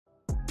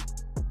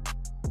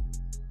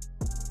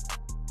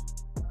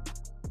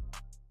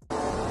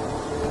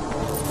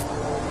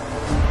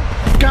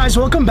guys,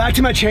 welcome back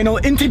to my channel.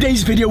 In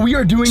today's video, we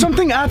are doing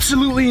something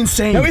absolutely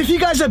insane. Now, if you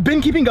guys have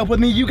been keeping up with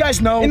me, you guys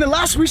know in the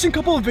last recent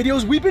couple of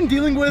videos, we've been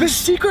dealing with this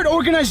secret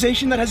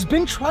organization that has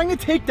been trying to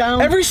take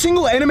down every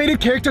single animated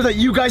character that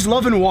you guys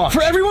love and watch.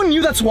 For everyone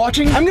new that's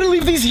watching, I'm gonna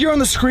leave these here on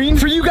the screen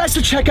for you guys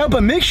to check out,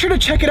 but make sure to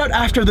check it out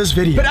after this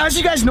video. But as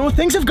you guys know,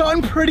 things have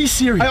gotten pretty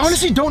serious. I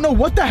honestly don't know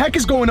what the heck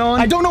is going on.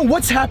 I don't know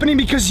what's happening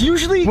because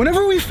usually,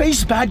 whenever we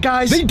face bad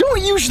guys, they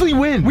don't usually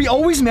win. We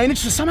always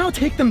manage to somehow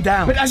take them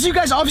down. But as you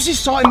guys obviously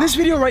saw in this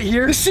video right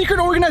here, the secret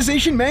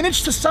organization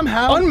managed to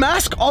somehow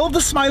unmask all of the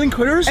smiling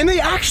critters, and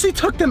they actually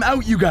took them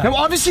out, you guys. Now,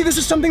 obviously, this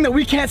is something that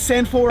we can't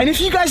stand for, and if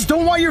you guys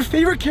don't want your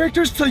favorite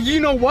characters to, you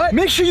know what,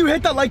 make sure you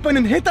hit that like button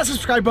and hit that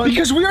subscribe button,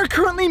 because we are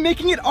currently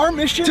making it our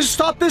mission to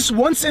stop this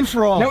once and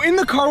for all. Now, in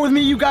the car with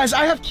me, you guys,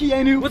 I have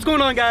Keanu. What's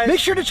going on, guys?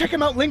 Make sure to check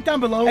him out, link down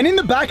below. And in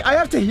the back, I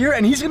have Tahir,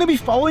 and he's gonna be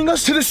following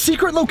us to the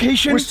secret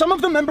location where some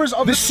of the members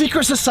of the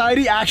secret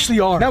society actually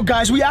are. Now,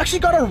 guys, we actually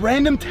got a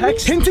random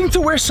text hinting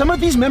to where some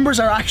of these members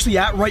are actually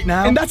at right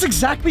now, and that's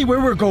exactly where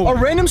we're going. A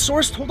random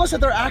source told us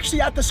that they're actually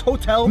at this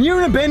hotel near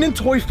an abandoned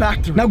toy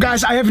factory. Now,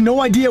 guys, I have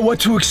no idea what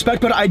to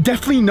expect, but I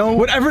definitely know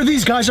whatever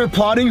these guys are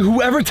plotting,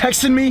 whoever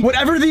texted me,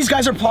 whatever these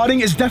guys are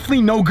plotting is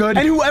definitely no good,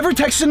 and whoever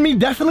texted me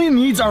definitely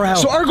needs our help.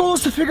 So our goal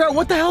is to figure out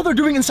what the hell they're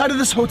doing inside of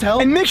this hotel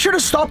and make sure to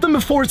stop them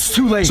before it's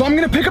too late. So I'm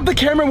gonna pick up the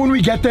camera when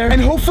we get there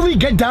and hopefully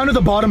get down to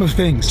the bottom of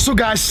things. So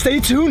guys, stay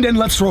tuned and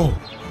let's roll.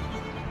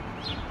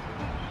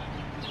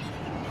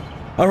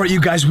 All right,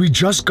 you guys, we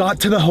just got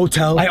to the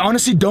hotel. I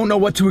honestly don't know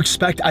what to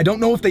expect. I don't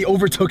know if they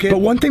overtook it, but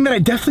one thing that I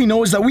definitely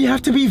know is that we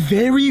have to be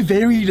very,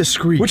 very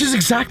discreet, which is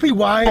exactly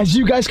why, as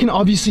you guys can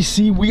obviously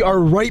see, we are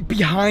right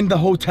behind the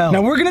hotel.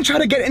 Now, we're gonna try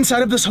to get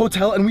inside of this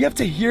hotel, and we have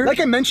to hear, like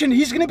I mentioned,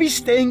 he's gonna be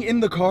staying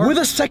in the car with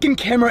a second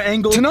camera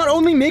angle to not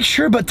only make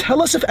sure, but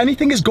tell us if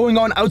anything is going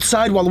on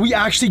outside while we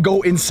actually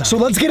go inside. So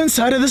let's get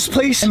inside of this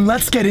place, and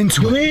let's get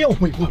into it. Yo,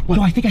 wait, what?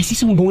 Yo, I think I see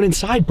someone going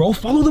inside, bro.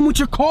 Follow them with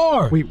your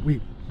car.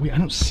 Wait, I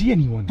don't see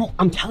anyone. Bro,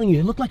 I'm telling you,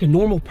 they look like a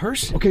normal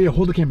person. Okay,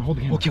 hold the camera,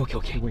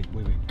 Okay. Wait.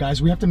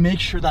 Guys, we have to make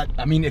sure that,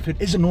 I mean, if it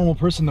is a normal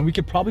person, then we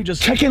could probably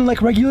just check in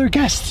like regular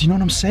guests, you know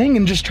what I'm saying?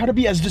 And just try to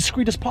be as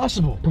discreet as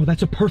possible. Bro,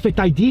 that's a perfect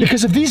idea.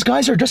 Because if these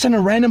guys are just in a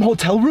random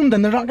hotel room,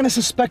 then they're not gonna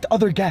suspect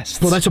other guests.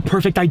 Bro, that's a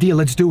perfect idea.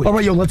 Let's do it. All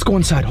right, yo, let's go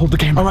inside. Hold the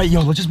camera. All right, yo,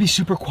 let's just be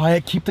super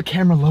quiet, keep the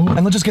camera low,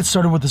 and let's just get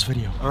started with this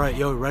video. All right,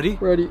 yo, ready?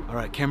 Ready. All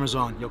right, camera's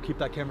on. Yo, keep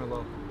that camera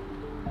low.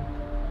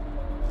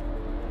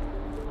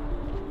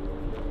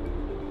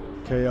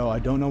 Okay, yo, I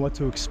don't know what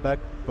to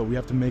expect, but we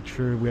have to make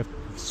sure we have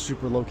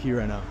super low key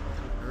right now.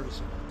 I'm nervous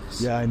about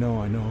this. Yeah, I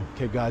know.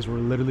 Okay, guys, we're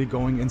literally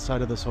going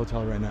inside of this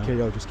hotel right now. Okay,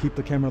 yo, just keep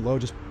the camera low.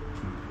 Just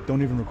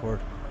don't even record.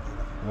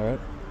 All right?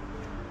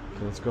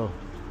 Okay, let's go.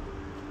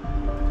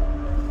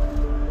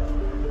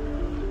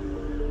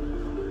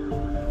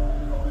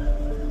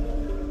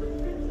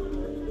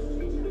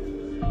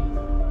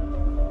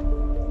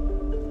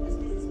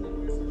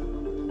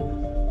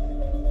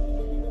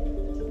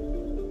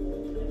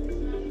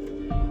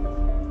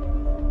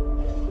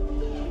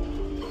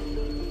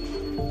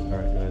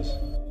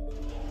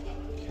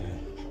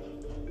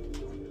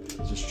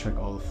 Check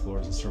all the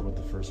floors and start with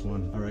the first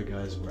one. All right,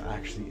 guys, we're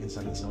actually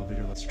inside this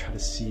elevator. Let's try to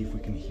see if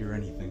we can hear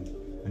anything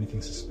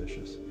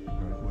suspicious. All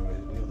right,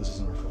 wait, yo, this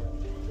isn't recording.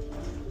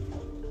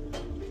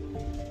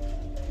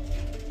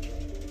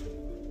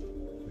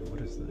 Wait, what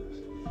is this?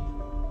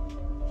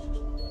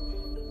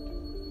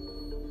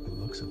 It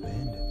looks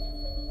abandoned.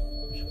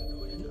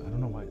 I don't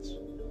know why it's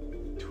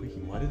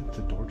tweaking. Why did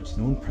the door just,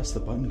 no one pressed the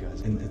button, guys,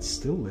 and it's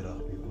still lit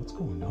up. Wait, what's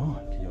going on?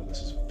 Okay, yo,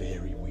 this is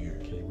very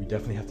weird. Okay, we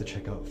definitely have to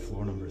check out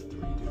floor number 3,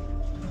 dude.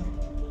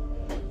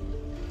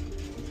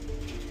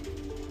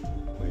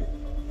 Wait,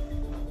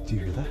 do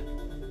you hear that?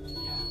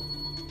 Yeah.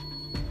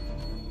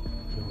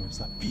 Yo, is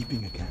that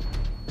beeping again?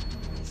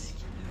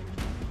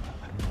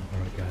 I don't know. All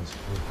right, guys,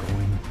 we're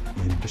going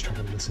in. Just try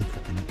to listen for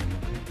anything,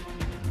 okay?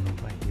 I don't know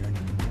if I hear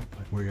anything yet,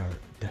 but we are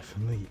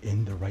definitely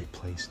in the right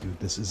place, dude.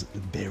 This is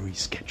very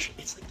sketchy.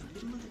 It's like the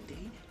middle of the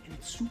day, and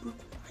it's super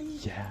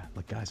quiet. Yeah,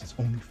 like, guys, it's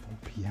only 4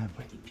 p.m.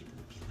 I think people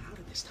would be loud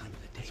at this time of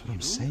the day. That's what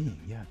I'm saying.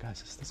 Yeah,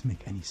 guys, this doesn't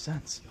make any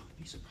sense. Yo, I'd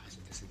be surprised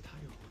if this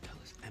entire hotel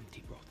is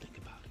empty, bro. Think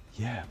about it.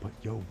 Yeah, but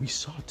yo, we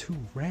saw 2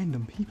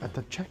 random people at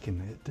the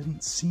check-in. It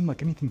didn't seem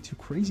like anything too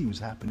crazy was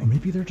happening. Or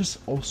maybe they're just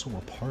also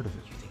a part of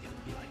it. You think it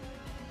would be like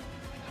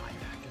high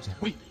factors?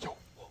 Wait, yo,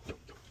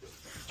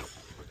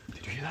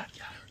 did you hear that?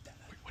 Yeah, I heard that.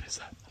 Wait, what is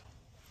that?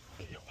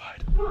 Okay, yo,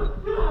 hide.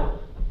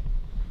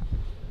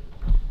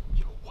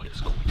 Yo, what is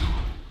going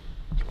on?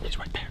 Yo, he's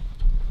right there.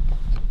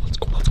 Let's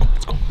go. We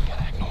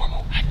gotta act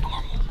normal.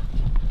 Oh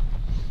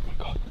my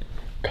god.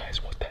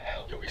 Guys, what the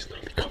hell? Yo, he's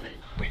literally coming.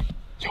 Wait,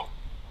 yo,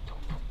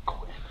 go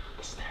in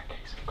the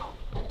staircase. Go.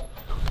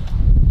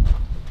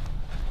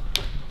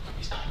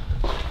 He's coming.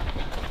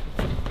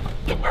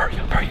 Yo,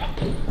 hurry up.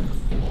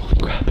 Holy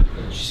crap. Did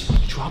you see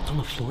what he dropped on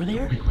the floor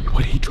there? Wait,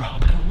 what did he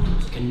drop? I don't know.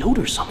 It's like a note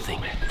or something.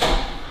 Oh, man.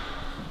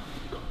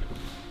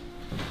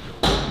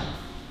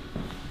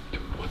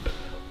 Dude, what the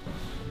hell?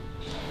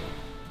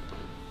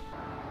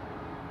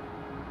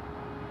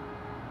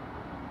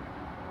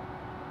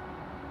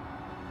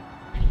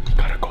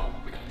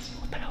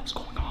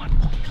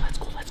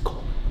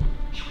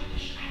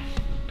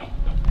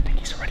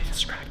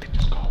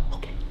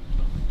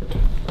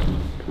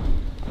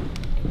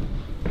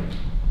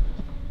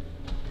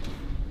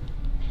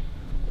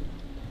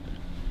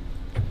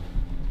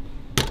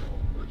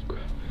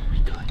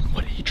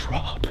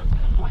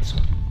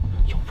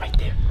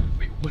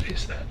 What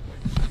is that?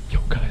 Yo,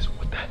 guys,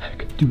 what the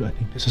heck? Dude, I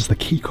think this is the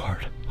key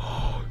card.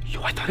 Oh,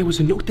 yo, I thought it was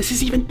a note. This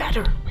is even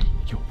better. Wait,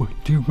 yo,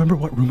 do you remember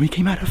what room we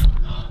came out of?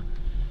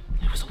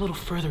 It was a little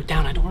further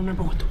down. I don't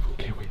remember what the room.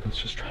 Okay, wait, let's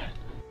just try it.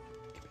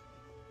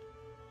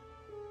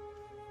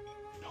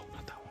 No,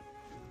 not that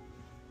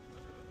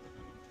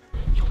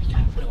one. Yo,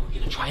 we're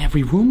gonna try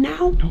every room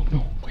now? No,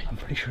 wait, I'm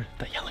pretty sure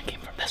the yelling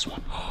came from this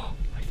one. I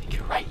think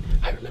you're right.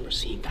 I remember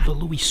seeing that. The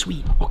Louis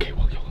suite. Okay,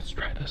 well, yo, let's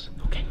try this.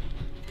 Okay.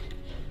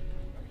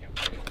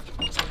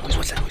 What's that noise?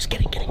 What's that noise?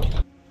 Get in. Close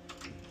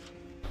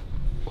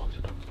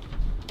it up.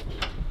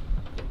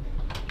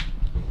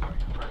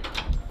 Hurry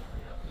up.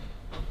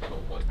 Oh,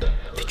 what the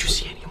hell? Did you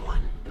see anyone?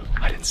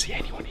 I didn't see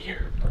anyone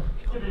here.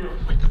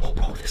 Wait, oh,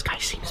 bro, this guy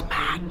seems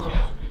mad, bro.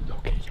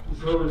 Okay, yo.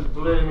 So is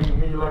blaming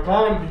me like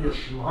I'm the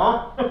issue,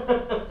 huh?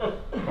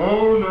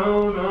 Oh,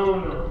 no.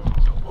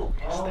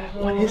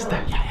 What is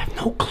that? Yeah, I have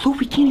no clue.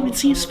 We can't even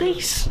see his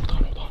face.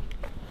 Hold on.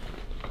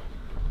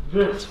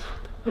 This.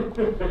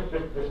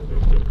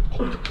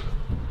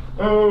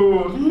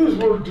 Oh, these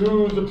will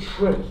do the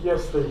trick.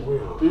 Yes, they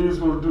will.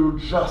 These will do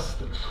just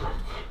the trick.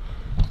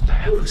 What the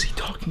hell is he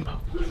talking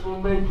about? This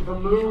will make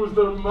them lose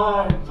their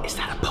minds. Is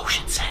that a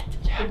potion set?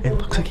 Yeah, it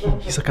looks like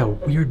he's like a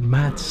weird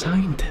mad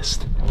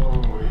scientist.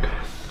 Oh,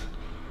 yes.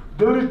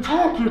 They'll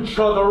attack each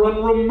other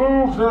and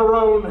remove their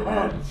own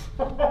heads.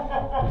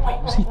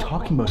 What's he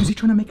talking about? Who's he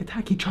trying to make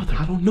attack each other?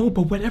 I don't know,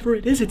 but whatever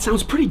it is, it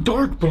sounds pretty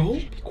dark, bro.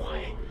 Be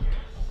quiet.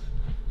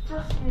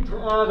 Just need to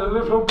add a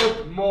little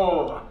bit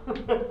more.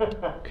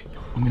 Okay,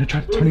 I'm gonna try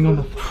turning on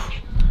the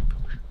flash.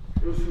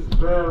 This is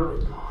very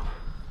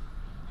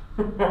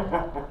good.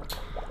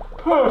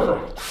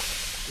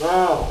 Perfect.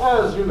 Now,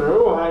 as you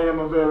know, I am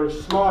a very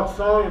smart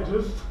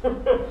scientist,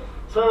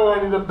 so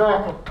I need a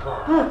backup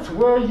plan. That's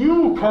where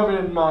you come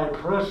in, my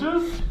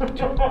precious. Is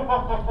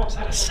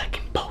that a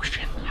second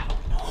potion? I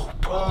don't know,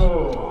 bro.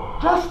 Oh,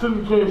 just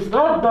in case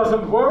that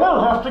doesn't work,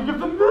 I'll have to give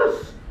them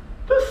this.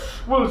 This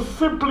will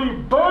simply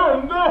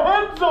burn their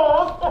heads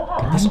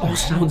off. This all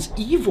sounds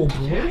evil,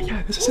 bro.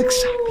 Yeah, this is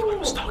exactly what I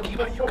was talking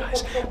about, you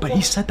guys. But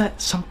he said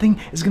that something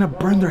is gonna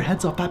burn their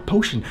heads off that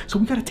potion, so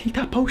we gotta take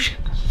that potion.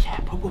 Yeah,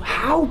 bro.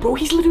 How, bro?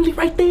 He's literally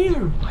right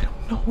there. I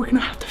don't know. We're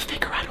gonna have to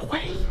figure out a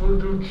way. We'll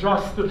do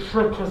just the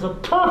trick as a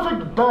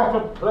perfect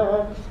backup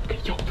plan. Okay,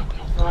 yo.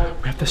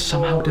 We have to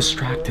somehow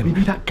distract him.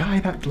 Maybe that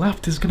guy that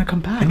left is gonna come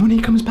back. And when he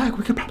comes back,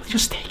 we could probably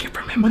just take it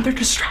from him when they're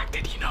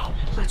distracted, you know?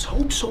 Let's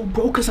hope so,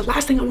 bro, because the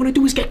last thing I want to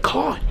do is get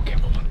caught. Okay,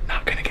 well, we're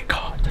not gonna get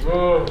caught.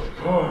 Good.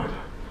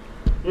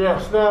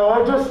 Yes, now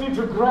I just need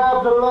to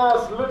grab the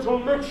last little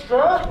mixture,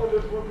 and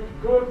it will be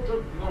good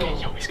to go. Okay,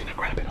 yo, he's gonna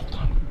grab it. Hold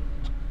on.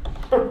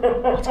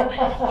 What's going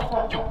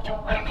on? Yo,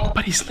 I don't know,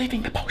 but he's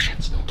leaving the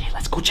potions. Okay,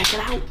 let's go check it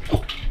out.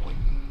 Oh.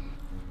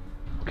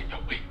 Okay, yo,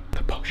 wait.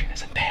 The potion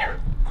isn't there.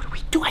 What do we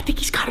do? I think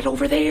he's got it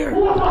over there.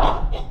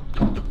 Hide.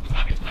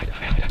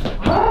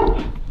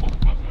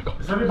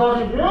 Is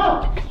anybody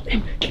here?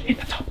 Get in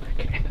the top.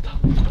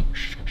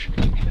 Shh,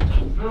 get in the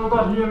top.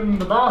 Nobody in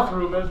the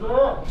bathroom, is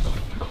there?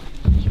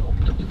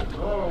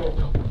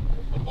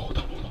 Hold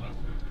on.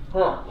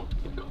 Huh.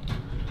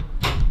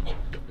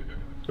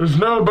 There's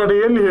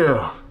nobody in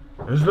here,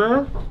 is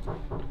there?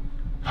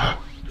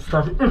 It's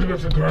that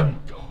idiot again.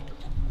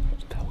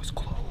 That was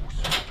close.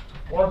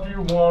 What do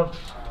you want?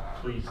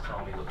 Please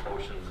tell me the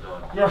potion's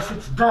done. Yes,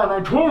 it's done. I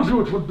told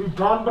you it would be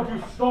done, but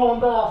you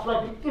stormed off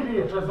like an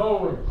idiot as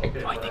always.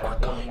 Okay, I think I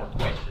have one more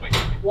question.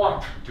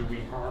 What? Do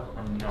we have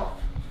enough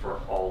for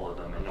all of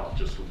them and not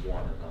just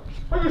one of them?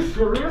 Are you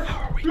serious?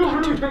 How are we You going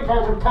really to- think I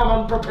would come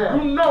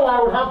unprepared? You know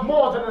I would have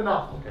more than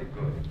enough. Okay,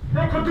 good.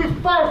 There could be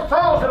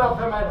 5,000 of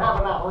them I'd have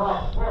enough.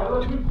 Right. Well,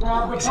 let me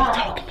grab the What is he pack.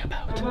 talking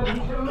about? And then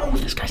we can Oh,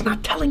 leave. this guy's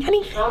not telling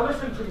anything. Now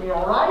listen to me,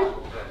 all right?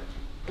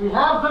 We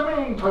have the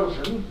main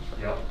potion,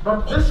 Yep.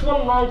 but this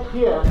one right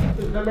here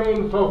is the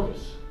main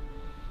focus.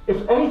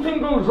 If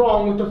anything goes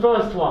wrong with the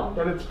first one,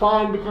 then it's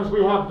fine because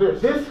we have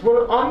this. This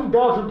will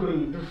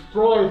undoubtedly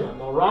destroy them,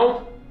 all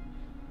right?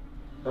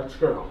 Let's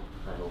go.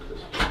 I hope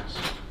this works.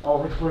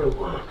 Oh, it will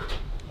work.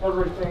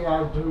 Everything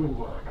I do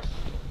works.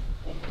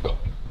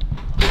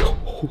 Yo,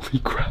 holy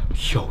crap.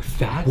 Yo,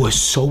 that was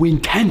so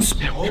intense,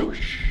 bro. Yo,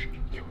 shh.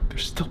 Yo, they're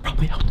still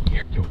probably out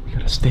here. Yo, we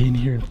gotta stay in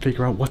here and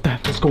figure out what the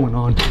heck is going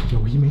on. Yo,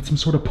 he made some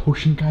sort of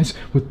potion, guys,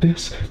 with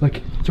this.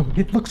 Like, yo,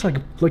 it looks like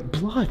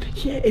blood.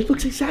 Yeah, it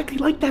looks exactly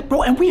like that,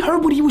 bro. And we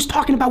heard what he was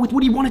talking about with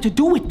what he wanted to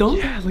do with them.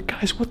 Yeah, like,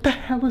 guys, what the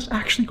hell is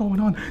actually going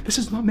on? This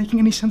is not making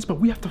any sense, but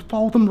we have to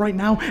follow them right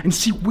now and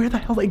see where the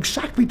hell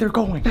exactly they're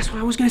going. That's what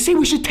I was gonna say.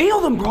 We should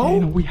tail them, bro. You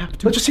know, we have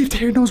to. Let's just see if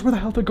Terry knows where the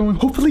hell they're going.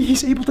 Hopefully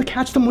he's able to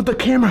catch them with the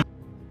camera.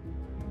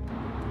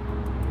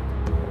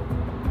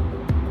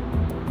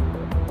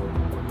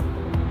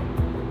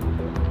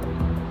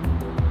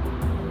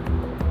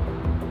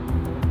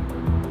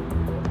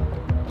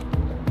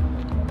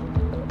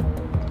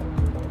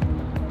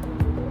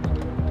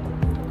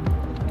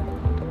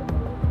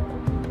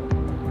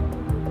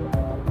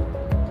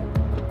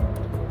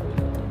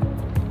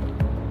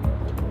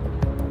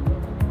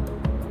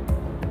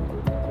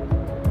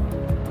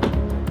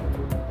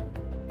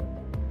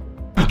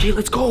 Okay,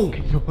 let's go.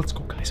 Okay, yo, let's go,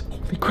 guys.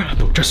 Holy crap.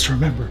 Yo, just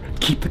remember,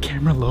 keep the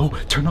camera low,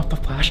 turn off the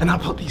flash, and I'll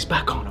put these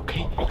back on,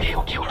 okay? Okay,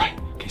 all right.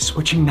 Okay,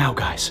 switching now,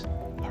 guys.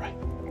 All right.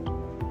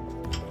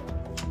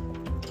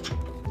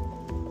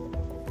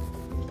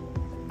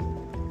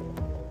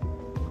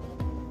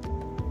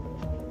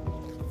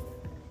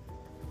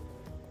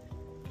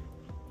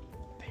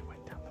 They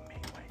went down the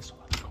main way, so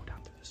let's go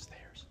down through the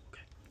stairs,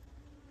 okay?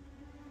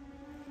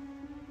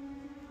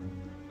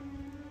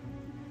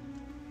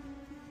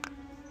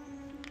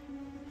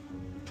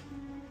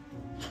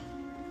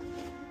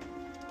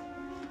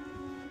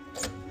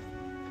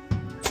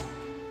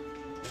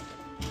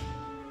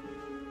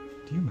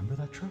 Do you remember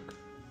that truck?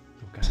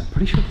 Yo, guys, I'm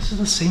pretty sure this is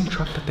the same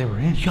truck that they were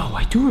in. Yo,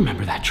 I do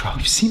remember that truck.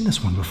 We've seen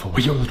this one before.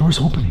 Wait, yo, the door's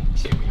opening.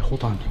 Okay, wait,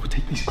 hold on. Yo,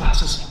 take these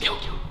glasses. Yo,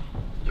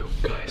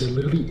 guys, they're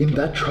literally in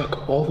that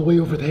truck all the way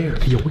over there.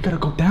 Okay, yo, we gotta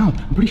go down.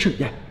 I'm pretty sure,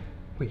 yeah.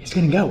 Wait, he's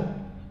getting out.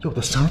 Yo,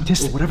 the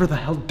scientist, or whatever the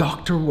hell,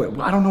 doctor,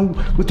 I don't know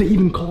what they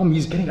even call him.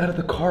 He's getting out of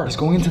the car. He's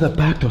going into the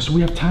back though, so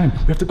we have time.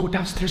 We have to go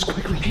downstairs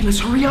quickly. Hey, let's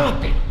hurry up.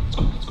 Okay, let's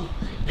go.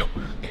 Yo,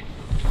 okay,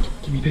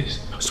 give me this.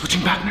 Yo,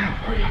 switching back now,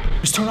 hurry up.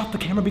 Just turn off the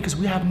camera because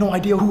we have no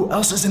idea who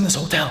else is in this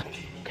hotel.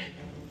 Okay,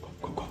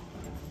 go. Yo,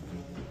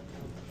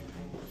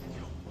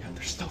 yeah,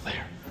 they're still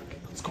there. Okay,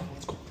 let's go.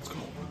 Oh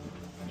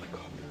my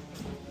God.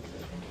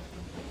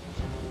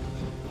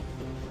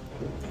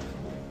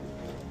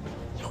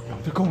 Yo,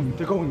 they're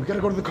going. We gotta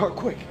go to the car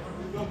quick.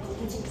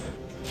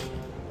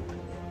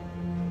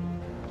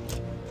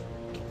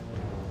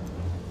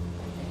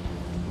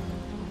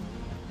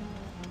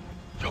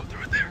 Yo, they're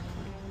right there.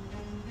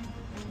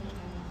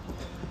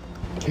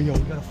 Okay, yo, we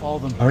gotta follow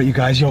them. All right, you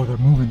guys, yo, they're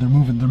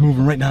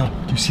moving right now.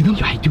 Do you see them?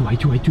 Yeah, I do.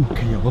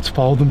 Okay, yo, let's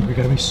follow them. We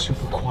gotta be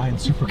super quiet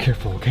and super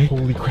careful, okay?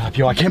 Holy crap,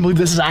 yo, I can't believe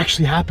this is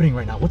actually happening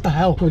right now. What the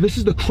hell? Bro, this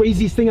is the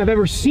craziest thing I've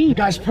ever seen.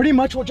 Guys, pretty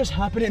much what just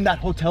happened in that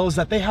hotel is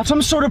that they have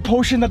some sort of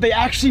potion that they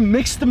actually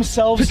mixed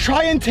themselves to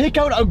try and take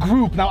out a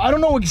group. Now, I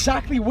don't know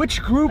exactly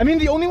which group. I mean,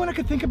 the only one I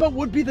could think about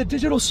would be the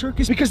digital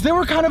circus because they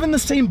were kind of in the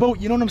same boat,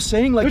 you know what I'm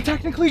saying? Like, they're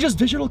technically just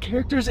digital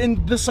characters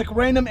in this, like,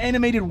 random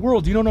animated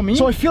world, you know what I mean?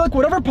 So I feel like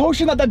whatever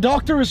potion that the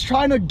doctor is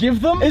trying to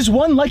give them is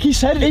one, like he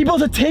said, able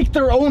to take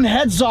their own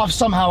heads off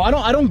somehow.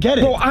 I don't get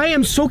it. Bro, I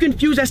am so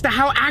confused as to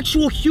how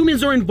actual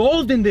humans are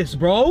involved in this,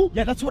 bro.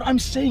 Yeah, that's what I'm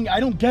saying. I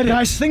don't get it.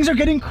 Guys, things are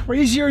getting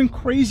crazier and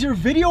crazier,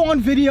 video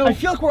on video. I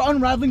feel like we're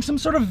unraveling some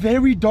sort of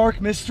very dark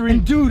mystery.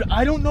 And dude,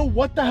 I don't know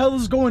what the hell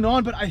is going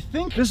on, but I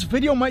think this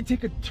video might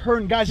take a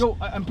turn. Guys, yo,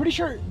 I'm pretty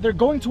sure they're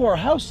going to our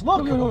house.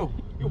 Look.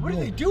 Yo, what are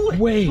they doing?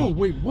 Wait. Yo,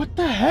 wait, what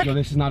the heck? Yo,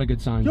 this is not a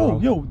good sign, bro.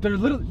 Yo, they're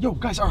literally, yo,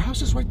 guys, our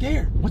house is right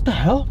there. What the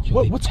hell?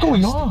 What's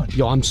going on?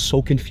 Yo, I'm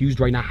so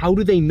confused right now. How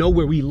do they know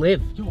where we live?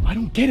 Yo, I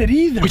don't get it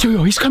either. Wait,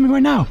 yo, he's coming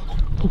right now.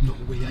 Oh, no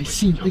way, I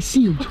see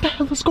him. What the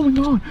hell is going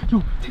on?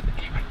 Yo, take the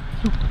camera.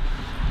 Yo,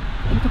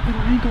 get a better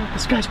angle at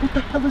this, guys. What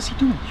the hell is he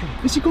doing? Yo,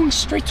 is he going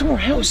straight to our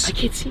house? I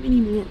can't see him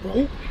anymore,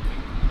 bro.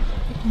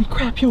 Holy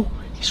crap, yo.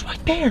 He's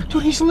right there.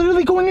 Dude, he's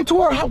literally going into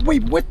our house.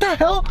 Wait, what the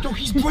hell? Yo,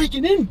 he's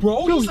breaking in,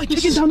 bro. Yo, he's like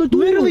kicking down the door.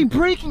 Literally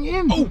breaking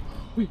in. Oh,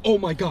 wait, oh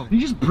my God. Did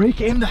he just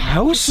break in the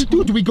house?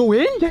 Dude, do we go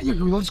in? Yeah, yo,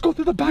 let's go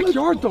through the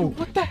backyard though.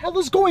 What the hell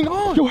is going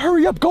on? Yo,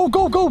 hurry up. Go.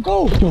 Yo, go.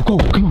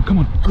 Come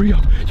on. Hurry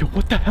up. Yo,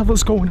 what the hell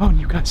is going on,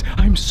 you guys?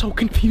 I'm so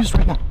confused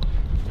right now.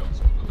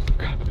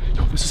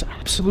 Yo, this is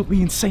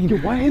absolutely insane. Yo,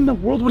 why in the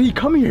world would he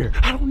come here?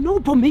 I don't know,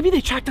 bro. Maybe they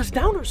tracked us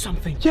down or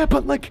something. Yeah,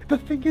 but like, the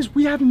thing is,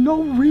 we have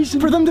no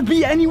reason for them to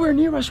be anywhere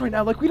near us right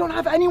now. Like, we don't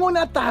have anyone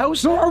at the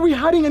house, nor are we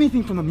hiding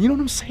anything from them. You know what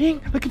I'm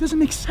saying? Like, it doesn't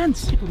make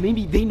sense. Yeah, but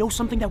maybe they know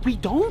something that we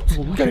don't.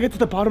 Well, we gotta get to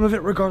the bottom of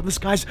it regardless,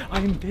 guys. I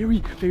am very,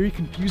 very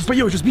confused. But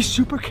yo, just be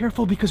super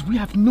careful because we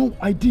have no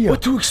idea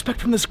what to expect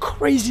from this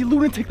crazy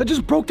lunatic that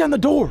just broke down the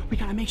door. We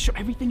gotta make sure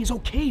everything is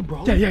okay,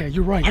 bro. Yeah,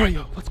 you're right. All right,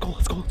 yo, let's go.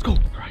 All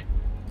right.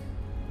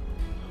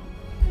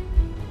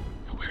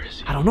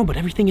 I don't know, but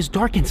everything is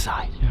dark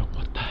inside. Yeah,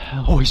 what the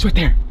hell? Oh, he's right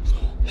there.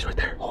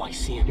 Oh, I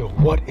see him. Yo,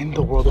 what in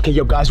the world? Okay,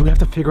 yo, guys, we have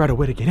to figure out a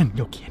way to get in.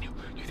 Yo, Keanu,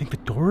 you think the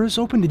door is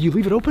open? Did you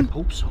leave it open?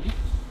 Hope so.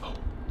 Oh,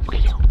 okay,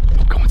 yo,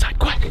 go inside,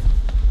 quick.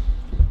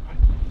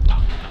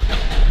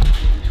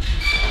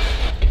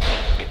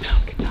 Get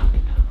down.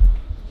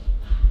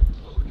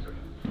 Holy crap.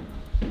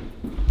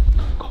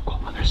 Go,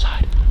 other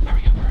side.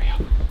 Hurry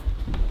up.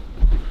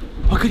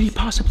 What could he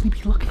possibly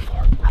be looking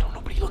for? I don't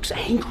know, but he looks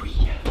angry.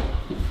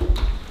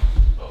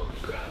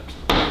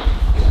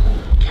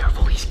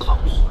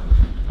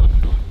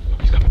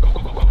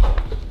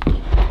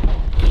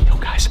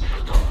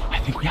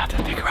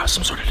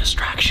 Some sort of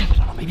distraction. I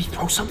don't know, maybe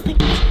throw something?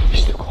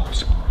 He's too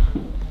close.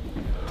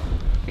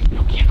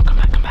 Yo, Keanu, come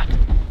back.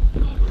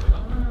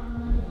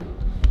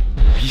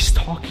 He's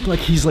talking like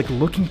he's like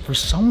looking for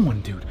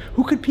someone, dude.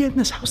 Who could be in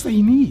this house that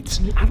he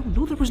needs? I don't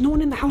know, there was no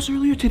one in the house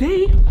earlier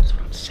today. That's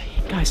what I'm saying.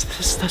 Guys,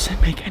 this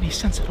doesn't make any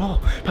sense at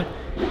all. But,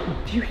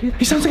 do you hear that?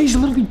 He sounds like he's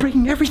literally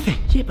breaking everything.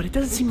 Yeah, but it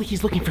doesn't seem like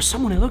he's looking for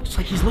someone. It looks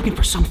like he's looking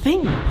for something,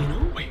 you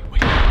know? Wait.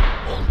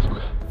 Holy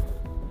crap.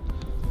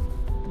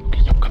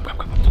 Okay, yo, come,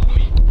 follow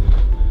me.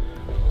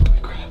 Holy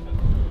crap.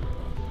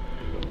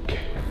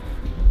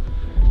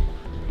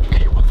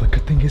 Okay, well, the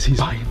good thing is he's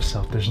behind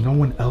himself. There's no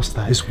one else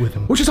that is with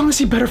him, which is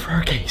honestly better for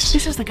our case.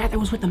 This is the guy that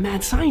was with the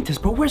mad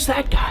scientist, bro. Where's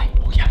that guy?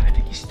 Oh yeah, I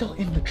think he's still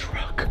in the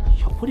truck.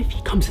 Yo, what if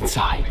he comes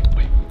inside?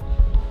 Wait,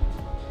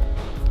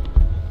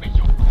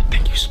 yo, I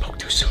think you spoke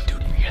too soon,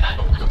 dude. You hear that?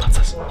 Yo, that's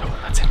us. Yo,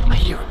 that's him. I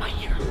hear him, I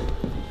hear him.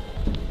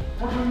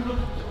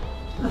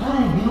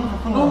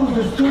 Oh,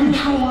 there's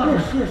controller.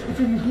 Yes, it's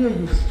in here,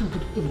 you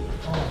stupid idiot.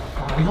 Oh my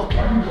God, look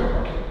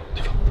everywhere.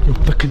 Yo,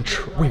 the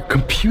control. Wait,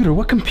 computer?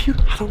 What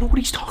computer? I don't know what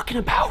he's talking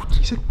about.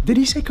 Did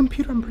he say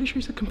computer? I'm pretty sure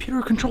he said computer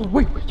or controller.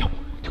 Wait, yo,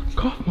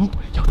 Kaufmo.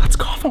 Yo, that's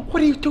Kaufmo.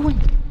 What are you doing?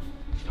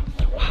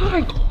 Yo,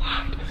 hide.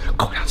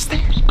 Go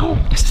downstairs. Go.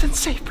 This isn't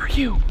safe for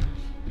you.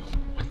 Yo,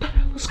 what the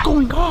hell is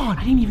going on?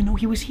 I didn't even know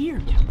he was here.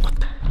 What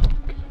the hell?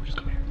 Okay, just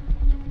come here.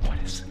 What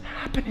is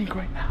happening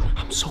right now?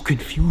 I'm so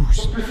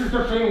confused. This is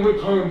the thing we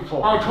came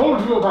for. I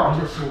told you about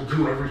this. Will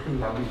do everything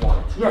that we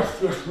want.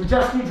 Yes, we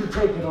just need to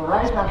take it, all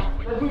right? Now,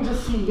 let me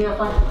just see here if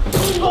I...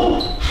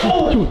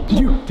 Oh!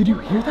 Yo, did you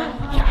hear that?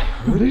 Yeah, I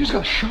heard. They just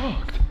got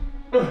shocked.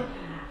 I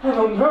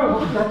don't know.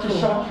 Did that just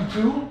shock you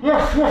too?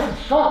 Yes, it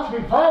shocked me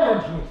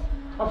violently.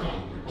 Okay,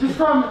 just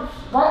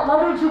why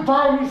don't you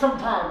buy me some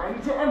time? I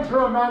need to enter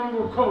a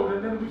manual code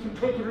and then we can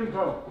take it and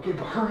go. Okay,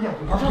 but hurry up.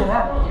 We have to get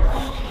out of here.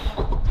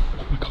 Oh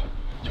my God.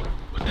 Yo,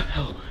 what the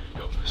hell?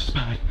 Yo, this is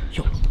bad.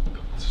 Yo,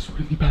 this is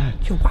really bad.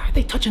 Yo, why are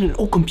they touching an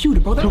old computer,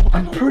 bro? Yo,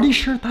 I'm pretty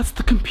sure that's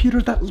the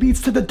computer that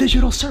leads to the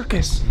digital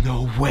circus.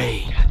 No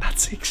way. Yeah,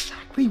 that's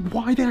exactly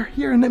why they're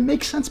here, and it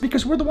makes sense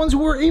because we're the ones who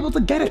were able to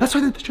get it. That's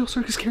why the digital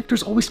circus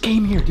characters always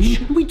came here, dude.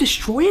 Shouldn't we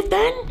destroy it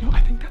then? Yo, I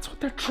think that's what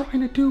they're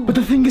trying to do. But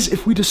the thing is,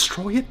 if we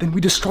destroy it, then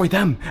we destroy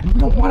them, and we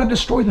don't want to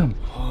destroy them.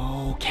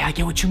 Okay, I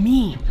get what you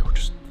mean. Yo,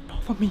 just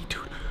follow me,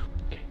 dude.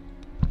 Okay.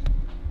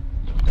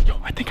 Yo,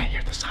 I think I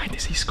hear the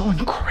scientist. He's going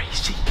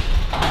crazy.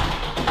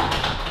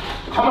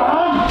 Come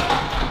on!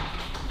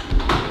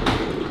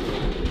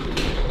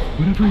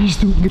 Whatever he's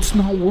doing, it's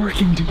not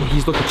working, dude.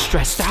 He's looking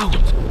stressed out.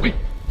 Wait,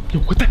 yo,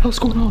 what the hell's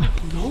going on?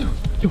 No.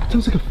 Yo, it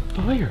sounds like a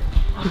fire.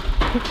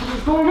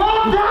 What's going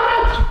on,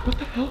 Dad? What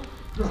the hell?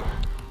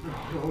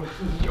 No, this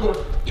is good.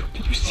 Yo,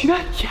 did you see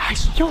that? Yeah, I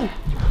saw. Yo,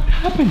 what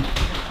happened?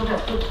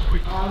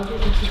 Wait.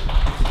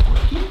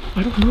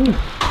 I don't know.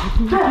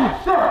 There!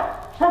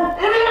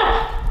 Idiot!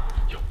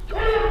 Yo.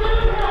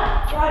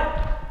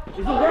 Is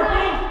it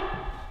working?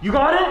 You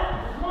got it?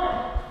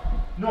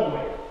 No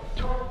way.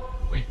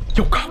 Wait,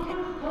 yo, come.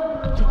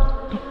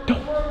 No.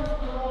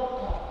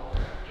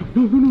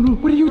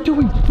 What are you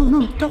doing?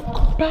 No, don't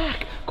go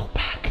back. Go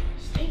back.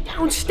 Stay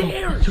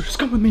downstairs. Yo, just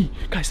come with me.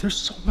 Guys, there's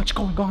so much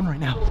going on right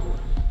now.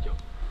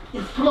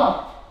 Yes, come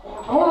on.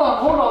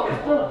 Hold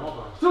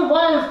on. Still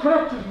wires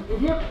connected, you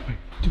idiot.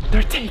 Dude,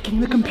 they're taking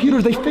the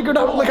computer. They figured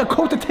out like a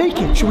code to take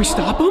it. Should we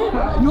stop them?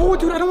 No,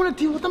 dude, I don't want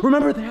to deal with them.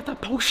 Remember, they have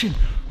that potion.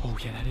 Oh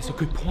yeah, that is a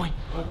good point.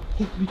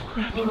 Holy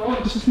crap,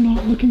 this is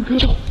not looking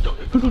good. Yo,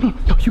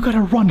 you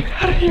gotta run. Get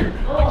out of here.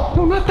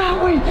 No, not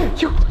that way.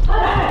 Yo.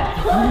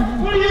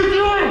 What are you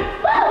doing?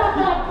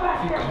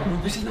 No,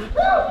 this is not...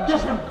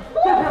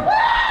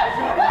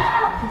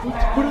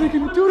 What are they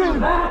gonna do to him?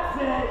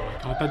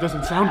 God, that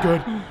doesn't sound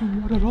good.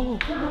 Not at all.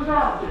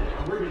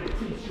 We're gonna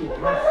teach you a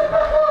lesson.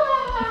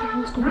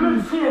 You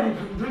didn't see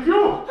anything, did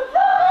you?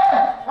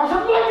 I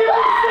said, what did you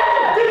see?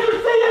 Did you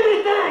see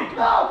anything?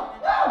 No.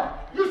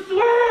 You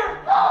swear?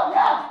 No.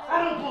 I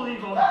don't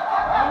believe him. I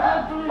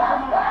don't believe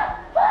him.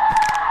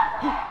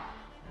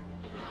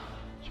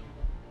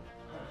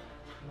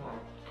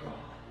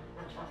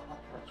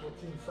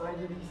 What's inside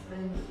of these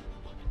things?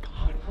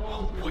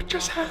 What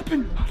just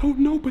happened? I don't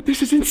know, but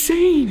this is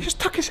insane. He just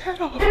took his head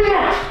off.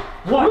 Idiot!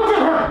 What? Look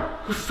at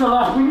him! He's still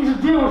up. We need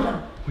to deal with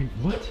him. Wait,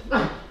 what?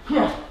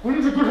 Yeah, we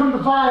need to give him the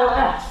vial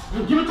X.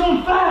 Give it to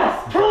him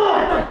fast! Come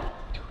on!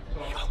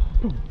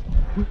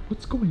 Bro,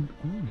 what's going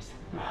on?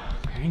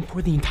 Preparing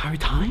for the entire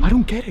time? I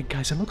don't get it,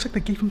 guys. It looks like they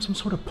gave him some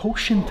sort of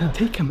potion to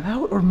take him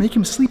out or make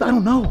him sleep. I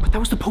don't know. But that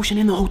was the potion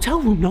in the hotel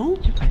room, no?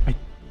 I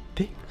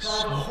think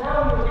so.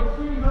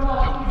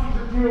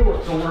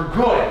 So we're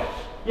good.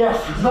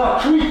 Yes, he's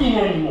not tweaking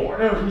anymore.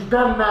 No, he's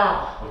done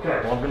now.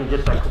 Okay, well, I'm gonna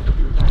get that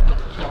computer.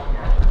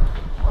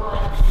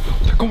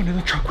 They're going to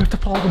the truck. We have to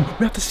follow them.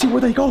 We have to see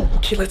where they go.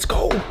 Okay, let's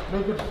go.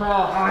 Make it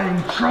fast.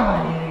 I'm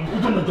trying.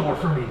 Open the door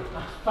for me.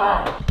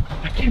 Fine.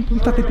 I can't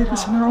believe that they did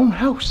this in their own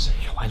house.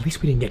 Yo, at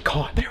least we didn't get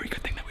caught. Very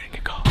good thing that we didn't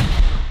get caught.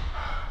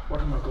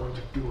 What am I going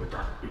to do with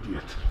that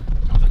idiot?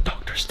 Oh, the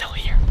doctor's still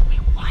here.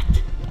 Wait,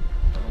 what?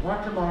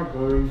 What am I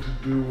going to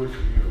do with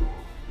you?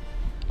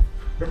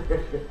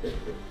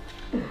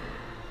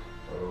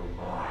 Oh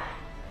my.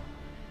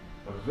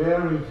 A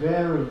very,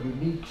 very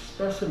unique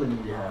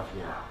specimen we have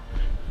here.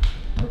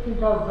 I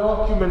think I'll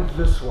document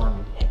this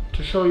one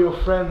to show your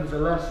friends a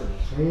lesson.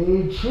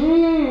 Say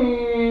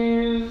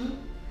cheese!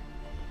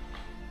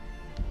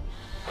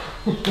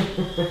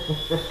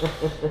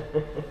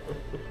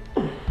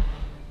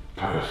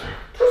 Perfect.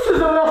 This is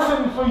a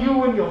lesson for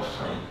you and your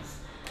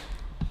friends.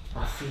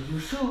 I'll see you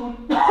soon.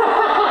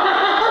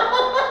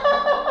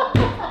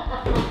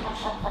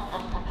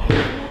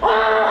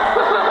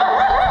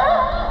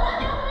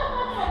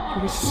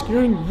 It was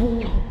scaring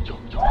me.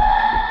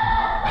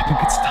 I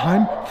think it's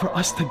time for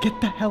us to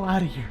get the hell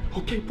out of here.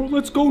 Okay, bro,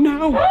 let's go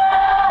now. Get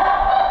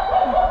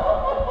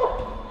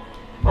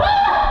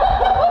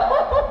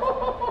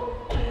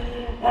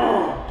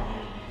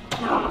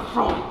on the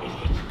phone,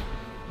 idiot.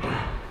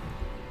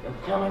 You're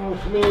coming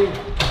with me.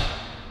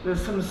 There's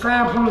some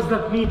samples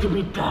that need to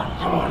be done.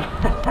 Come on.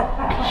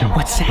 Yo,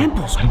 what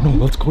samples? I don't know.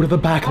 Let's go to the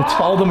back. Let's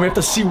follow them. We have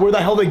to see where the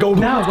hell they go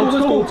now.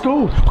 Let's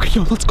go. Okay,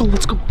 yo, let's go.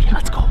 Yeah,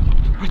 let's go.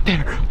 Right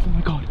there. Oh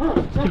my god.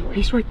 Yo,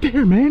 he's right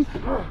there, man.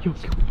 Yo,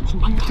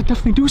 we have to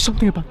definitely do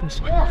something about this.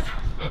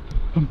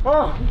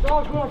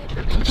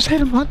 Just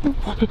hit him, man.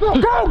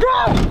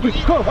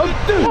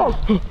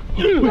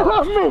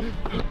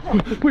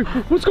 Wait,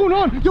 what's going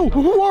on? Yo,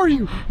 who are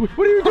you?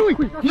 What are you doing?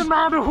 Doesn't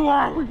matter who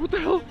I am. Wait, what the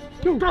hell?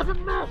 Yo,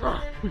 Doesn't matter.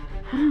 wait,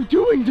 what are you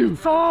doing, dude?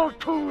 It's all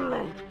too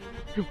late.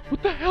 Yo,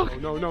 what the hell?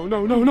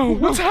 No.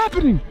 What's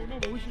happening?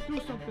 We should do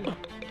something.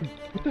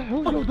 What the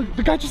hell? Yo,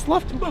 the guy just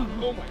left.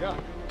 Oh my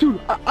god. Dude,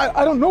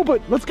 I don't know,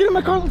 but let's get in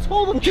my car. Let's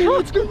follow the Okay, truck.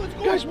 let's go.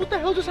 Guys, what the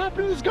hell just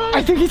happened to this guy?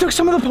 I think he took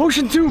some of the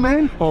potion too,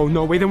 man. Oh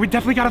no, wait, then we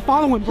definitely gotta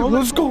follow him, bro.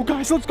 Let's go,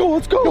 guys. Let's go.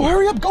 Yo,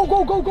 hurry up. Go.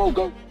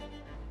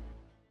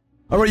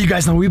 All right, you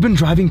guys, now we've been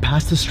driving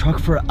past this truck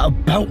for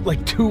about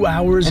like 2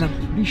 hours. And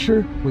I'm pretty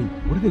sure, wait,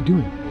 what are they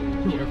doing?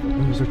 They're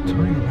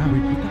turning around.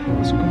 Wait, what the hell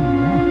is going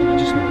on? Did you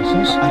just notice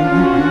us? I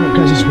don't know.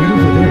 Guys, he's right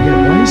over there.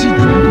 Yeah, why is he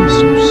driving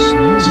so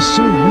slow? This is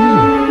so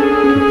weird.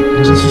 He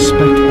doesn't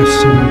suspect a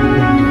single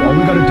thing, dude. All we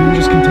gotta do is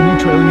just continue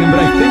trailing him,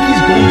 but I think he's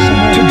going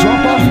somewhere to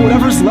drop off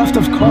whatever's left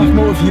of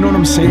Kaufmo, if you know what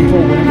I'm saying.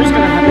 Bro, whatever's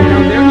gonna happen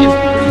down there is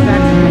pretty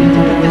bad. We need to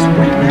get this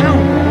right now.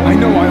 I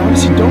know, I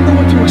honestly don't know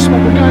what to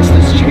expect, but guys,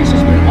 this chase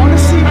has been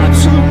honestly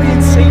absolutely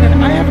insane, and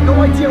I have no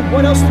idea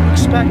what else to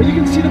expect. But you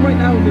can see them right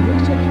now, and it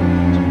looks like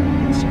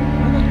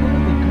where the hell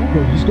are they going?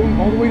 Bro, he's going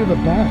all the way to the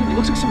back. It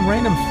looks like some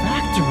random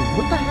factory.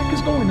 What the heck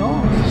is going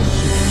on? This is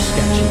super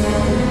sketchy.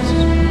 This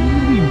is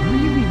really weird.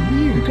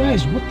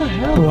 Guys, what the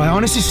hell? Bro, I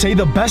honestly say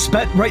the best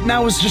bet right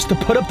now is just to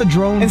put up the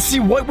drone and see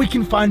what we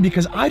can find,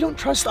 because I don't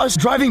trust us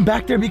driving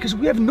back there because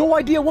we have no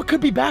idea what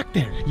could be back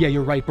there. Yeah,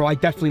 you're right, bro. I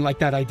definitely like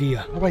that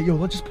idea. All right, yo,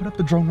 let's just put up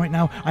the drone right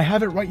now. I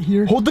have it right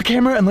here. Hold the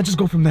camera and let's just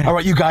go from there. All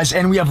right, you guys,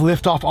 and we have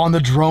liftoff on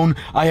the drone.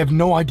 I have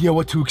no idea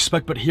what to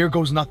expect, but here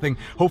goes nothing.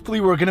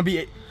 Hopefully we're gonna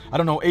be, I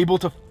don't know, able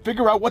to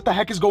figure out what the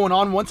heck is going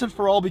on once and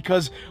for all,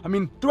 because, I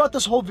mean, throughout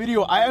this whole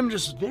video, I am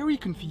just very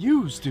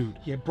confused, dude.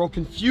 Yeah, bro,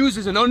 confused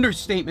is an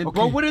understatement, Okay.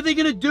 bro. What are they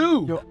gonna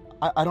do? Yo,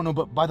 I don't know,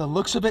 but by the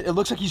looks of it, it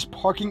looks like he's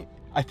parking.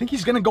 I think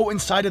he's gonna go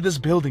inside of this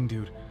building,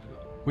 dude.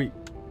 Wait,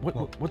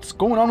 what's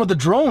going on with the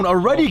drone?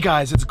 Already,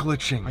 guys, it's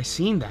glitching. I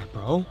seen that,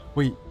 bro.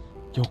 Wait,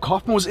 yo,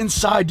 Kaufmo's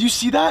inside. Do you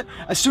see that?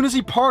 As soon as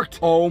he parked,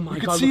 Oh my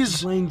you god, could see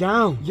he's laying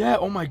down. Yeah,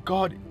 oh my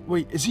god.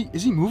 Wait, is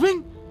he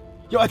moving?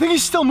 Yo, I think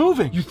he's still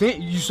moving. You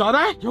think you saw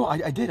that? Yo,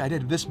 I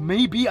did. This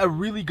may be a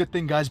really good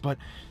thing, guys, but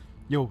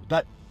yo,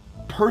 that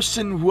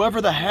person, whoever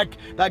the heck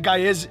that guy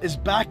is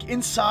back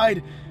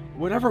inside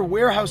whatever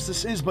warehouse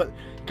this is. But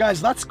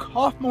guys, that's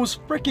Kaufmo's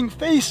freaking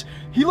face.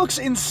 He looks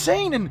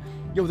insane, and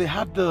yo, they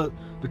have the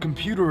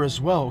computer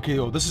as well. Okay,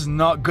 yo, this is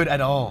not good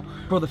at all.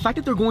 Bro, the fact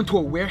that they're going to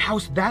a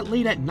warehouse that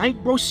late at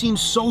night, bro, seems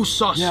so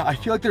sus. Yeah, I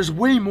feel like there's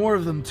way more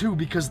of them too,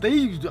 because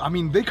they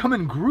come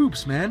in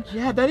groups, man.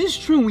 Yeah, that is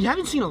true. We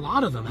haven't seen a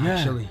lot of them,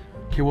 actually.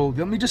 Okay, well,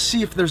 let me just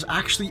see if there's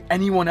actually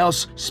anyone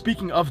else.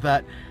 Speaking of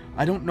that,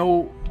 I don't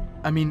know,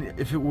 I mean,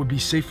 if it would be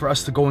safe for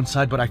us to go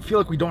inside, but I feel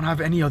like we don't have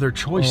any other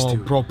choice,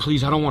 dude. Bro,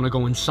 please, I don't want to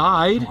go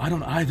inside. No, I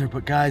don't either,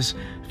 but guys,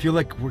 I feel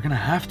like we're gonna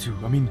have to.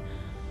 I mean,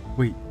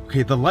 wait,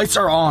 okay, the lights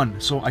are on,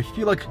 so I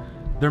feel like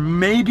there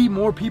may be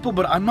more people,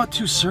 but I'm not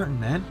too certain,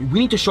 man. We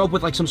need to show up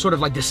with like some sort of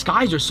like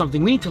disguise or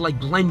something. We need to like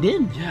blend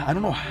in. Yeah, I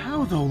don't know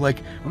how though,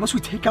 like, unless we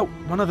take out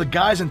one of the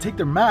guys and take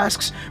their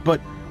masks,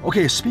 but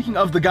okay, speaking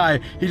of the guy,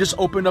 he just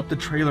opened up the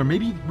trailer.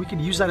 Maybe we could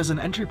use that as an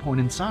entry point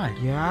inside.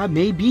 Yeah,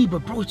 maybe,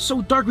 but bro, it's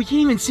so dark, we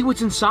can't even see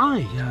what's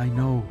inside. Yeah, I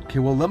know. Okay,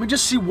 well, let me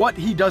just see what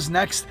he does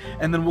next,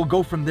 and then we'll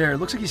go from there. It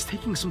looks like he's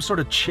taking some sort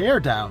of chair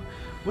down.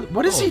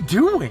 What is he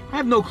doing? I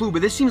have no clue,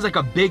 but this seems like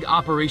a big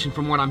operation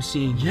from what I'm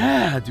seeing.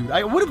 Yeah, dude,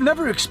 I would have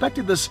never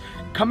expected this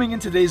coming in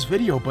today's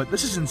video, but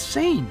this is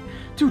insane.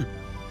 Dude,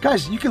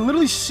 guys, you can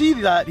literally see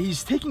that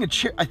he's taking a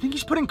chair. I think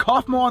he's putting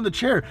Kaufmo on the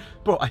chair.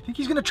 Bro, I think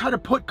he's gonna try to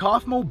put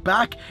Kaufmo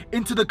back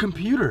into the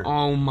computer.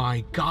 Oh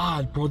my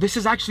god, bro, this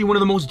is actually one of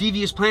the most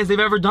devious plans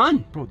they've ever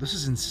done. Bro, this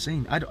is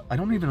insane. I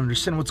don't even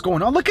understand what's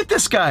going on. Look at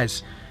this,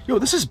 guys. Yo,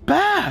 this is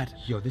bad.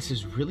 Yo, this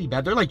is really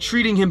bad. They're like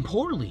treating him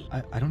poorly.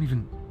 I don't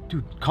even...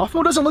 Dude,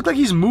 Kaufmo doesn't look like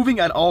he's moving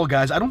at all,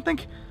 guys. I don't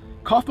think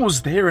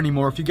Kaufmo's there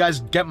anymore, if you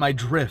guys get my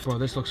drift. Bro,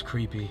 this looks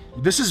creepy.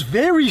 This is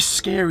very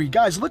scary.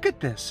 Guys, look at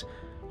this.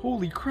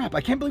 Holy crap. I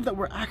can't believe that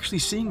we're actually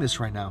seeing this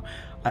right now.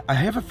 I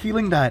have a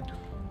feeling that...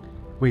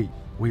 Wait,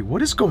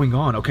 what is going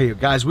on? Okay,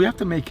 guys, we have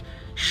to make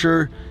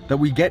sure that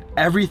we get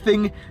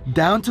everything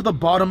down to the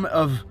bottom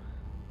of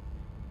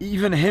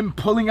even him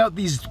pulling out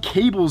these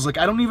cables. Like,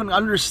 I don't even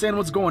understand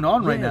what's going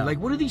on right now. Like,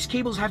 what do these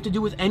cables have to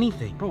do with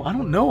anything? Bro, I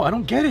don't know. I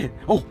don't get it.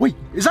 Oh, wait,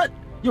 is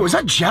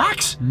that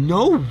Jax?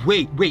 No,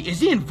 wait,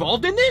 is he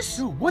involved in this?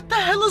 Dude, what the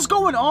hell is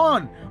going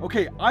on?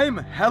 Okay, I am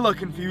hella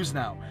confused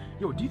now.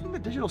 Yo, do you think the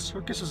digital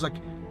circus is like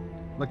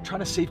trying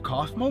to save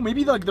Kaufmo?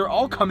 Maybe like they're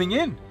all coming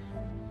in.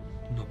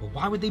 No, but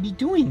why would they be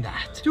doing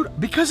that? Dude,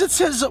 because it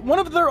says one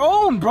of their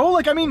own, bro.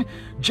 Like, I mean,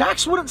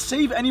 Jax wouldn't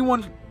save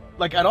anyone,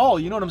 like, at all.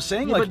 You know what I'm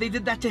saying? Yeah, like, but they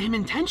did that to him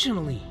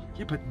intentionally.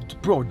 Yeah,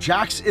 but, bro,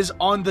 Jax is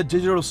on the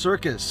digital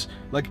circus.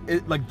 Like,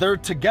 they're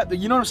together.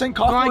 You know what I'm saying?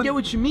 No, I get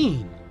what you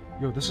mean.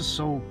 Yo, this is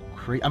so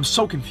crazy. I'm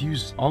so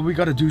confused. All we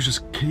gotta do is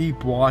just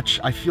keep watch.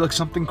 I feel like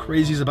something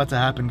crazy is about to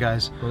happen,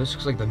 guys. Bro, this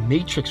looks like the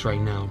Matrix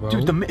right now, bro.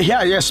 Dude,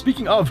 yeah.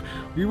 Speaking of,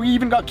 we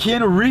even got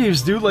Keanu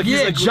Reeves, dude. Like, yeah,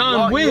 he's like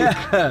John Wick.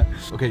 Yeah.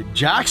 Okay,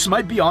 Jax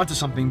might be onto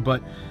something,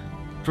 but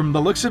from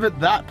the looks of it,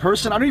 that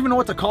person, I don't even know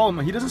what to call him.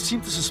 He doesn't seem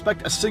to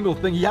suspect a single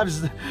thing. He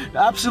has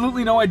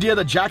absolutely no idea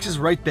that Jax is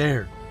right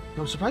there.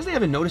 Yo, I'm surprised they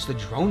haven't noticed the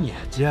drone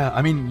yet. Yeah,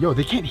 I mean, yo,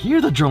 they can't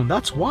hear the drone.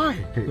 That's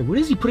why. Okay. Yo, what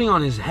is he putting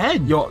on his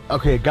head? Yo,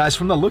 okay, guys,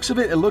 from the looks of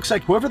it, it looks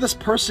like whoever this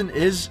person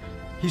is,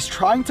 he's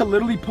trying to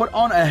literally put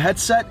on a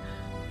headset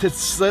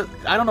to,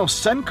 I don't know,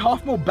 send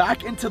Kaufmo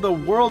back into the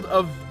world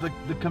of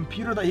the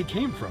computer that he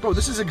came from. Bro,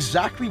 this is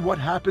exactly what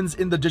happens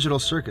in the digital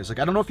circus. Like,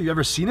 I don't know if you've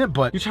ever seen it,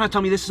 but... You're trying to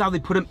tell me this is how they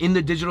put him in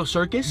the digital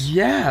circus?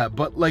 Yeah,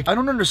 but, like, I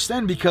don't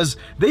understand because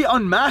they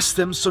unmasked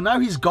him, so now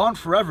he's gone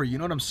forever. You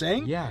know what I'm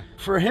saying? Yeah.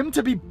 For him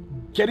to be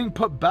getting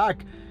put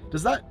back,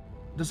 does that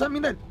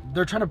mean that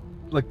they're trying to,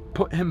 like,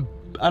 put him,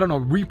 I don't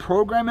know,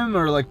 reprogram him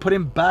or, like, put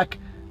him back,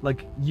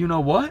 like, you know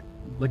what?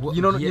 Like,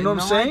 you know what I'm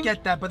saying? I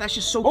get that, but that's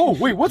just so Oh,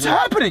 wait, what's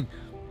happening?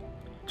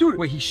 Dude,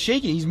 wait, he's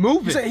shaking, he's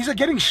moving. He's like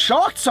getting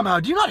shocked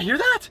somehow. Do you not hear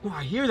that? No,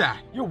 I hear that.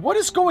 Yo, what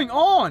is going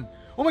on?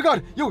 Oh my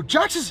god, yo,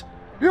 Jax is...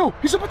 Yo,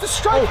 he's about to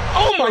strike!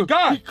 Oh my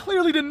god! He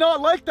clearly did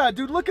not like that,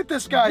 dude. Look at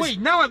this, guys. Wait,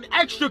 now I'm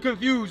extra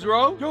confused,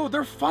 bro. Yo,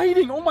 they're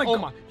fighting. Oh my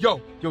god. Yo,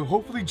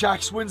 hopefully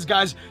Jax wins,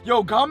 guys.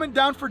 Yo, comment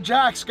down for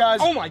Jax, guys.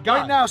 Oh my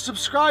god. Right now,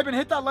 subscribe and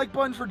hit that like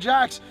button for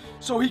Jax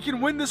so he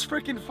can win this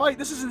freaking fight.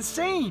 This is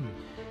insane.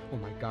 Oh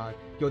my god.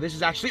 Yo, this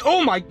is actually...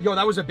 Oh my... Yo,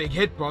 that was a big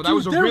hit, bro. That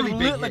was a really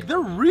big hit. Like, they're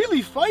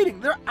really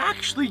fighting. They're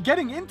actually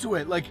getting into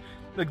it. Like,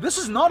 this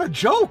is not a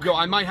joke. Yo,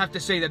 I might have to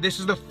say that this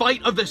is the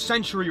fight of the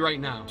century right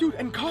now. Dude,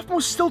 and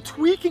Kaufmo's still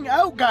tweaking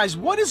out, guys.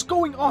 What is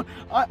going on?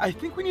 I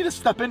think we need to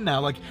step in now.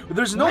 Like,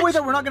 there's no way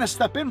that we're not going to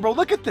step in, bro.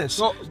 Look at this.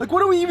 Well, like,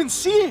 what are we even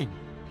seeing?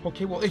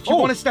 Okay, well, if you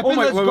want to step in,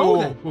 let's go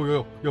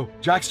then. Yo,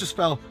 Jax just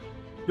fell.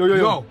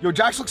 Yo,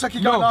 Jax looks like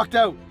he got knocked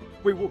out.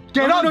 Wait,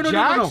 get up,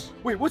 Jax. No.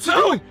 Wait, what's he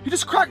doing? He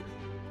just cracked.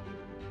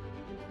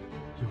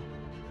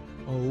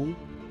 Oh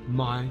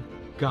my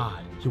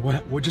god. Yo,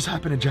 what just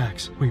happened to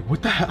Jax? Wait,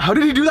 what the hell? How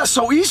did he do that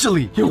so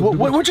easily? Yo,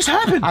 what just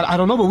happened? I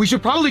don't know, but we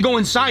should probably go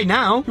inside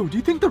now. Yo, do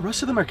you think the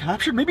rest of them are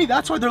captured? Maybe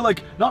that's why they're,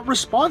 like, not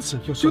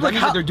responsive. Yo, so dude, that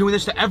means that they're doing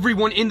this to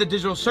everyone in the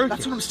digital circus.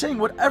 That's what I'm saying.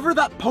 Whatever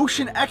that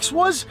potion X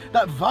was,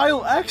 that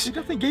vial X, he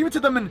definitely gave it to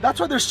them, and that's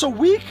why they're so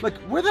weak. Like,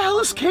 where the hell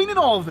is Kane in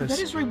all of this?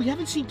 That is right. We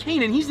haven't seen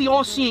Kane, and he's the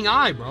all-seeing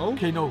eye, bro.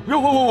 Okay, no. Yo,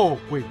 whoa.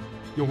 Wait.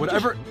 Yo,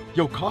 whatever.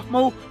 Yo,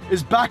 Kaufmo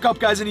is back up,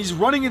 guys, and he's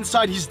running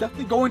inside. He's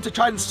definitely going to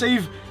try and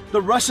save the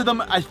rest of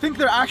them. I think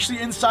they're actually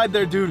inside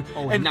there, dude.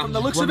 Oh, and from the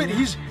looks of it,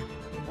 he's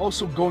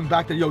also going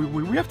back there. Yo,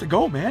 we have to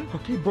go, man.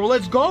 Okay, bro,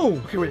 let's go.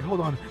 Okay, wait,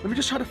 hold on. Let me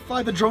just try to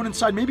fly the drone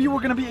inside. Maybe we're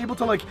gonna be able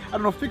to, like, I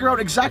don't know, figure out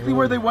exactly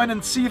where they went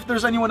and see if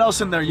there's anyone else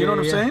in there. You know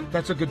what I'm saying?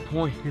 That's a good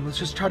point. Okay, let's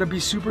just try to be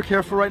super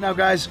careful right now,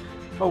 guys.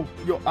 Oh,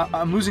 yo,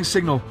 I'm losing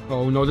signal.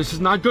 Oh, no, this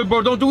is not good,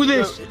 bro. Don't do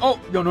this.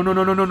 Yo,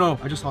 no.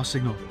 I just lost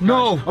signal.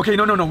 No. Guys. Okay,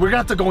 no. We're gonna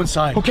have to go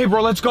inside. Okay,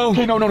 bro, let's go.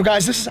 Okay, no,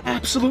 guys. This is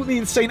absolutely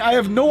insane. I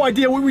have no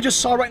idea what we just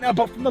saw right now,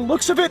 but from the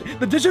looks of it,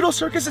 the digital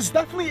circus is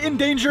definitely in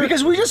danger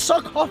because we just saw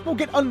Kaufmo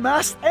get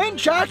unmasked and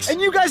Jax. And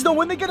you guys know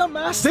when they get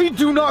unmasked, they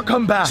do not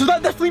come back. So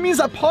that definitely means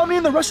that Palmy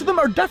and the rest of them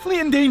are definitely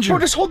in danger. Bro,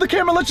 just hold the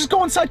camera. Let's just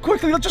go inside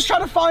quickly. Let's just try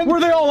to find where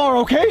they all are,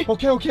 okay?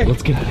 Okay.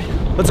 Let's get out of here.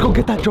 Let's go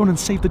get that drone and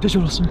save the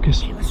digital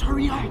circus. Hey, let's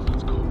hurry up.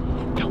 Let's go.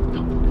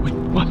 Wait,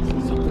 what?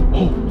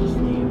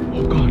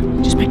 Oh god.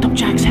 Just picked up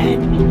Jack's head.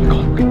 Oh my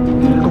god, okay.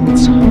 We gotta go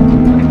inside.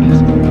 Look at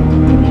this.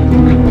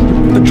 Okay.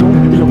 The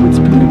drone, yo, it's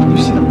beautiful. You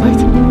see the light?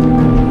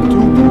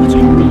 Dude, let's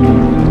hurry.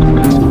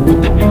 Guys, what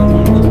the hell?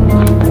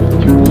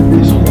 Yo, what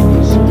is all of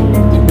this?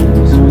 Dude,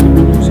 this is what we were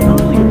using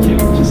earlier.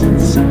 Yeah, it's just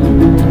insane.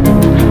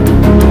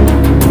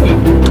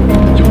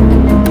 Yo,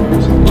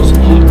 it's just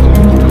locked.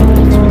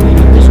 Let's make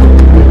this go.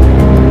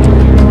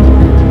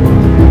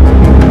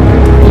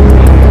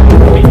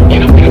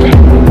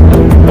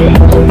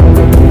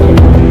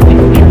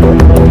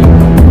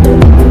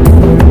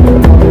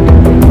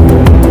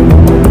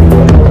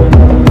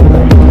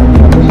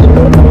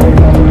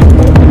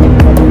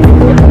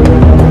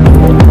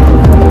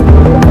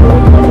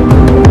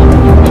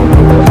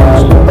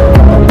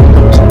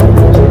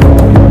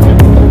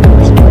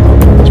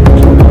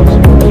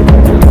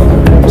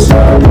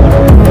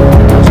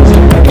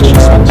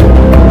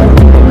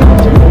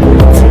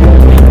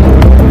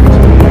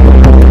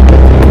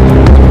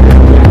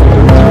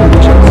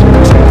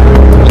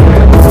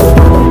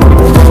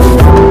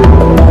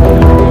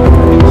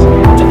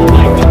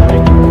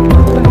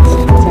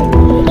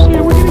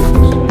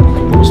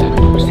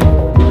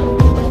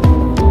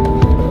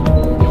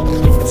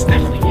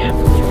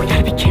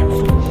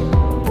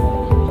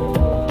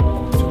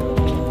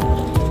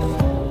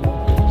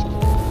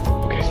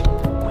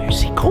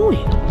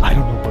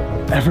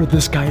 whatever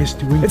this guy is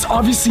doing, it's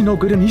obviously no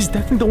good, and he's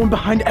definitely the one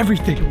behind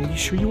everything. Are you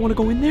sure you want to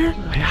go in there?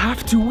 I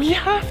have to. We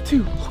have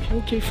to.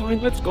 Okay,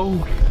 fine. Let's go.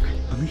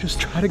 Let me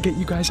just try to get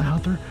you guys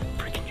another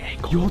freaking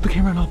angle. You hold the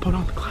camera and I'll put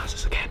on the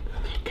glasses again.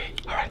 Okay.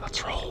 All right,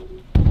 let's roll.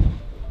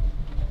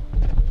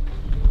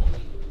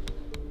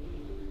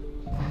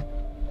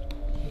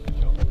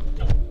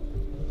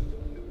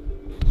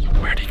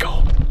 Where'd he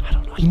go? I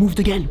don't know. He moved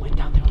again. Went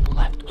down there on the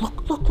left. Look.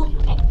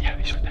 Oh, yeah,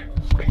 he's right there.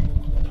 Okay.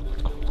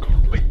 Let's go.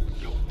 Wait,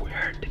 yo,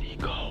 where did he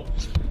go?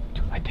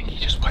 Dude, I think he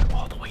just went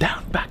all the way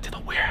down back to the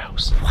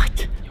warehouse.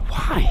 What?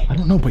 Why? I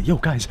don't know, but yo,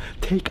 guys,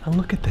 take a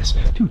look at this.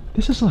 Dude,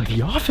 this is like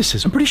the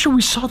offices. I'm pretty sure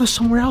we saw this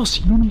somewhere else.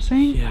 You know what I'm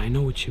saying? Yeah, I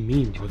know what you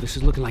mean, bro. This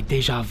is looking like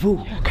deja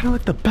vu. Yeah, kind of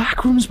like the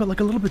back rooms, but like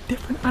a little bit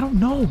different. I don't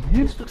know, man.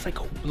 This looks like,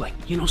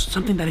 you know,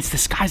 something that is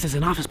disguised as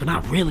an office, but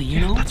not really,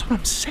 you know? That's what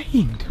I'm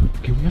saying, dude.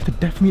 Okay, we have to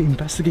definitely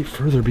investigate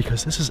further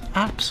because this is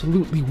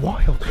absolutely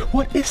wild.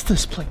 What is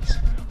this place?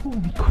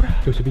 Holy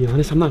crap. Yo, to be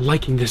honest, I'm not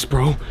liking this,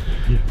 bro.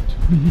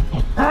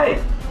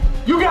 Hey!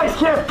 You guys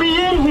can't be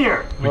in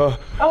here!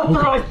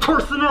 Authorized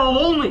personnel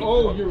only!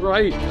 Oh, you're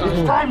right.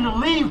 It's time to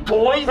leave,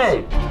 boys!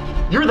 Hey,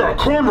 you're that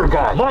camera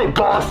guy. My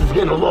boss is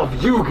gonna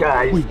love you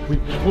guys. Wait,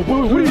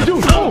 what are you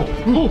doing? Oh,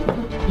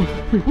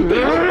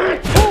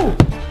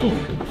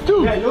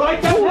 dude! Yeah, you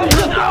like that? Oh my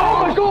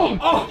god!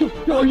 Oh,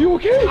 yo, are you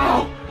okay?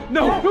 Ow.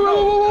 No!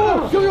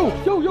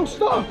 Yo,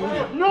 stop!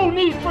 No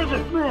need for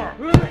this man!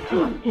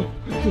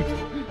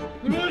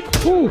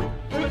 Oh!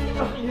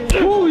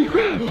 Holy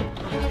crap!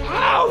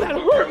 Ow, that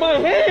hurt my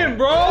hand,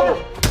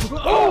 bro!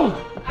 Oh!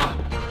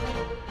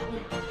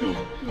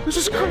 This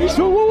is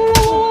crazy!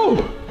 Whoa!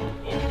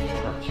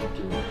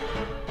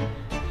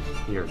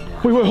 You're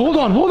down. Wait, hold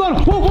on! Whoa!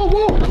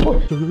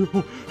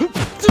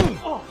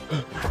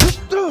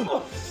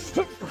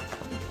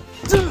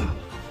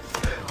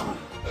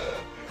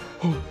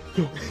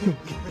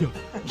 Yo,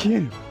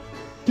 Keanu!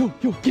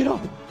 Yo, get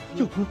up!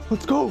 Yo,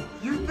 let's go!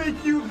 You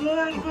think you've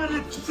won, but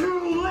it's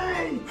too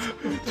late!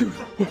 Dude,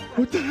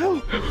 what the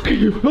hell? Okay,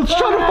 let's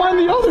try to find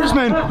the others,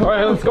 man!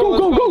 Alright, let's go!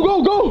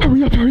 Go!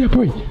 Hurry up,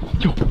 wait!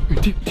 Yo,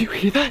 do you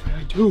hear that?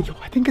 I do. Yo,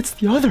 I think it's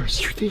the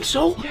others. You think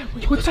so? Yeah,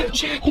 wait, what's that?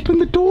 Check. Open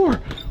the door!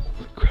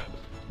 Holy crap.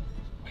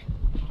 Wait,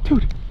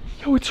 dude,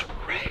 yo, it's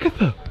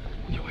Ragatha!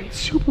 Yo,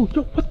 it's Subu!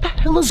 Yo, what the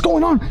hell is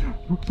going on?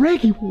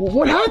 Reggie,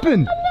 what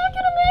happened? I'm not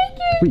gonna make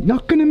it! Wait,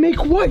 not gonna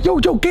make what? Yo,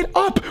 get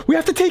up! We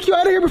have to take you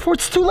out of here before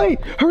it's too late!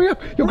 Hurry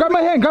up! Yo, grab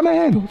my hand!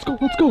 Yo,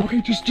 let's go!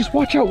 Okay, just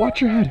watch out,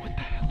 watch your head. What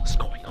the hell is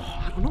going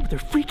on? I don't know, they're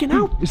freaking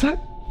out. Is that...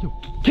 Yo,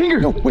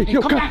 Kinger! Yo, wait,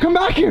 come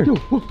back here! Yo,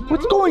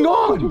 what's going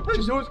on?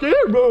 I'm so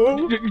scared,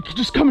 bro!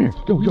 Just come here!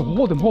 Yo,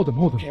 hold him!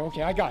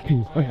 Okay, I got it.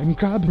 Okay, and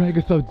grab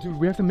Ragatha. Dude,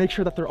 we have to make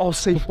sure that they're all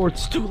safe before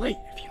it's too late,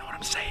 if you know what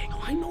I'm saying.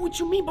 Oh, I know what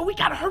you mean, but we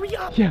gotta hurry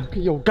up. Yeah, okay,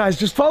 yo, guys,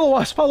 just follow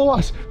us.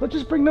 Let's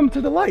just bring them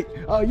to the light.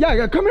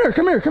 Yeah, come here.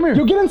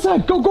 Yo, get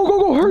inside. Go.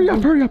 Hurry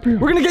up. We're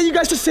gonna get you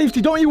guys to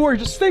safety. Don't you worry.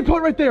 Just stay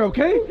put right there,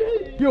 okay?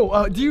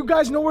 Yo, do you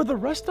guys know where the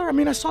rest are? I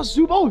mean, I saw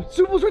Zub. Oh,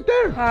 Zubul's right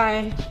there.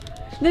 Hi.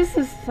 This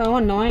is so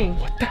annoying.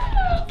 What the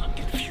hell? I'm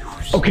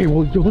confused. Okay,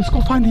 well, yo, let's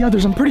go find the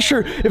others. I'm pretty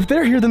sure if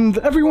they're here, then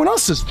everyone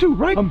else is too,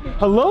 right?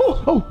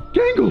 Hello? Oh,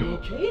 Gangle.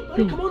 Okay,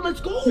 buddy, come on, let's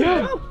go.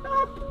 Yeah.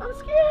 Stop. I'm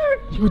scared.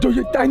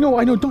 Yo,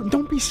 I know.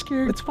 Don't be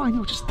scared. It's fine.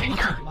 Yo, just take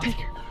her. I'll take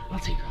her.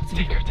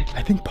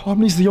 I think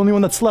Pomni's the only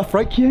one that's left,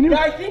 right, Keanu? Yeah,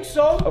 I think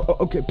so.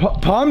 Okay,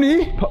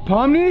 Pomni?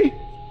 Pomni?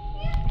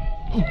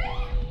 Oh,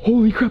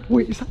 holy crap,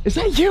 wait, is that you? Is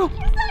that you?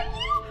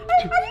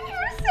 Are you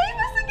here to save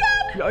us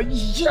again?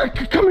 Yeah,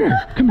 come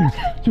here.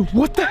 Yo,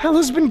 what the hell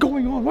has been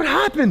going on? What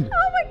happened?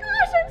 Oh my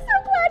gosh, I'm so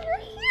glad you're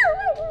here.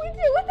 What would we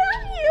do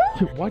without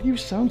you? Yo, why do you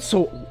sound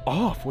so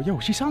off? Well, yo,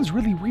 she sounds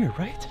really weird,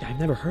 right? Yeah, I've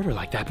never heard her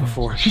like that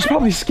before. She's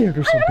probably scared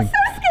or something. I'm so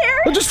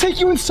scared. I'll just take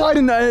you inside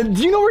and,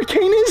 do you know where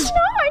Kane is? No,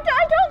 I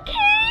don't care.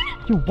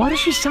 Yo, why does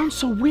she sound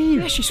so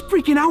weird? Yeah, she's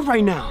freaking out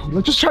right now.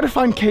 Let's just try to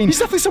find Kane. He's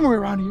definitely somewhere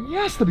around here. He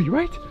has to be,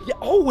 right? Yeah,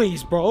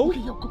 always, bro.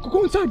 Okay, yo,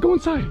 go inside.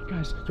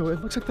 Guys, yo, it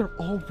looks like they're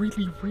all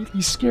really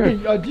scared.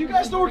 Hey, do you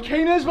guys know where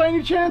Kane is by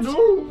any chance?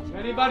 No!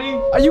 Anybody?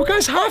 You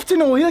guys have to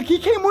know. He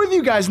came with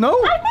you guys, no?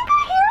 I think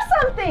I hear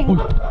something.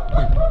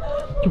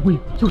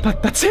 Wait,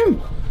 that's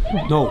him.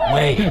 No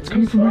way. Yeah, it's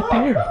coming from right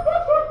there.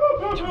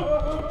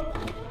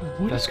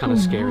 That's kind of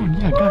scary.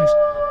 Yeah, guys.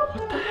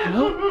 What the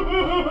hell?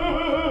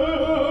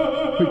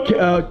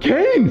 Wait,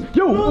 Kane!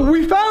 Yo,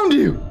 we found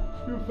you!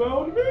 You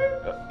found me?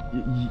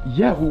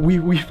 Yeah,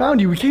 we found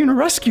you. We came to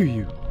rescue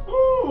you.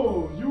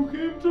 Oh, you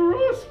came to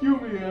rescue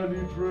me,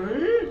 Andy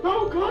Dre.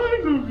 How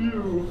kind of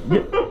you.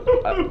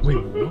 Wait,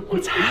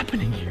 what's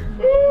happening here?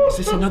 Is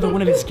this another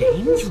one of his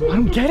games? I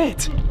don't get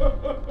it.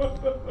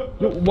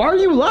 Yo, why are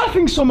you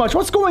laughing so much?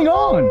 What's going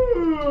on?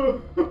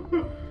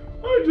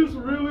 I just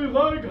really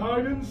like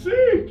hide and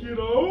seek, you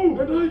know?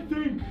 And I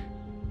think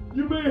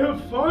you may have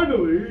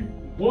finally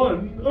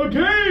won a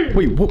game!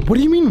 Wait, what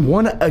do you mean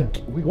won a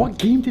game? What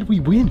game did we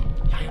win?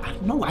 I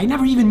don't know. I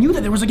never even knew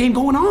that there was a game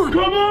going on.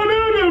 Come on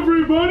in,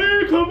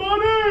 everybody! Come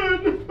on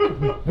in!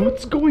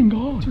 What's going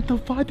on? Dude, the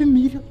vibe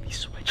immediately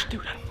switched.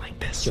 Dude, I don't like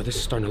this. us. Yo, this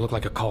is starting to look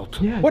like a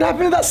cult. Yeah. What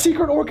happened to that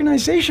secret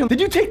organization? Did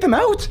you take them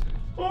out?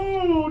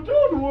 Oh,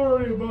 don't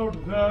worry about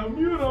them.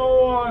 You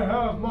know, I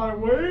have my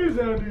ways,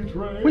 Andy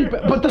Trey. Wait,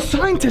 but the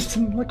scientists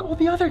and like all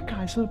the other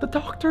guys, the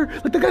doctor,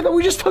 like the guy that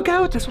we just took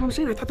out. That's what I'm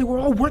saying. I thought they were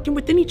all working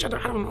within each other.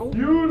 I don't know.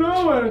 You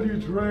know,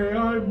 Andy Trey,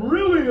 I'm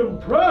really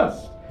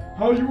impressed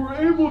how you were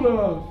able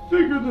to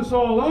figure this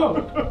all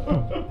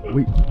out.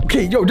 Wait,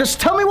 okay, yo, just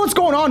tell me what's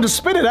going on. Just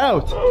spit it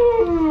out.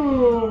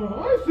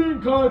 I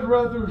think I'd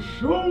rather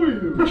show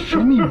you.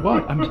 Show me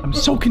what? I'm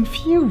so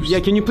confused. Yeah,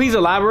 can you please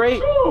elaborate?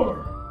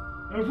 Sure.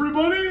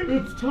 Everybody,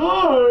 it's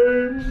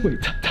time.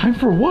 Wait, time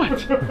for what?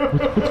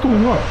 What's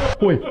going on?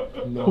 Wait,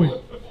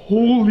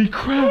 holy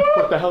crap.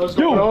 What the hell is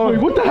going on?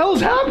 Wait, what the hell is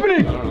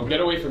happening? I don't know.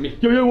 Get away from me.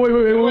 Yo, wait.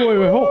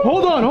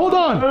 Hold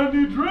on.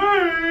 Andy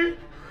Trey.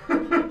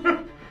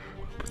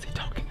 What's he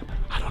talking about?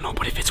 I don't know,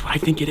 but if it's what I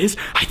think it is,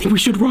 I think we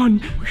should run.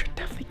 We should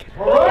definitely get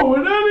out. Oh,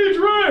 and Andy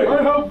Trey,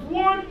 I have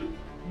one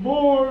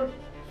more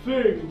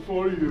thing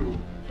for you.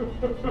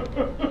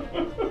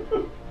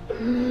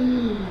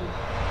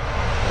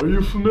 Are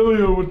you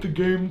familiar with the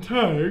game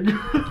tag?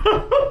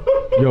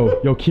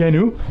 Yo,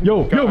 Keanu.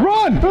 Yo,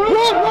 run! Run!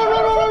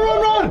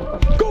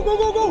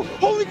 Go!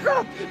 Holy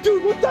crap!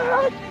 Dude, what the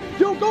heck?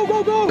 Yo, go!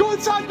 Go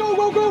inside, go!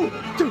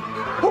 Dude,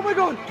 oh my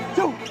god!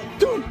 Yo,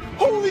 dude,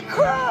 holy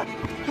crap!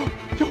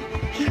 Yo,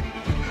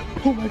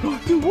 oh my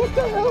god, dude, what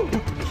the hell?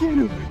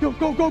 Keanu, yo,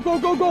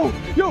 go!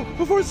 Yo,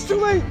 before it's too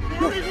late!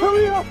 Yo,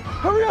 hurry up!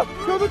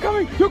 Yo, they're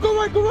coming! Yo, go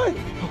right!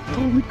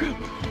 Holy crap!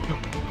 Yo,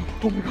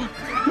 oh my god!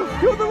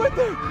 Yo, they're right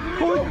there!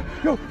 Holy crap!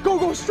 Yo,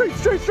 go! Straight!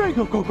 Yo,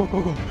 go! Yo,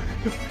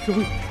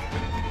 holy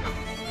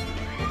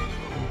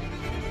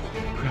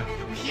crap!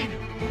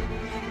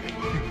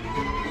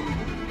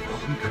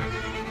 Holy crap!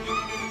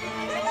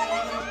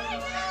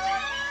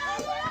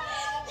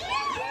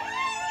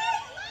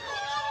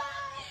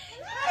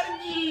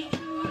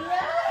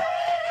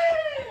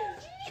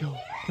 Yo,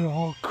 they're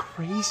all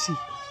crazy.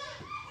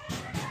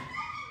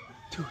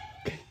 Dude,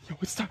 okay, yo,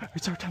 it's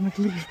our time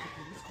to leave.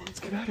 Let's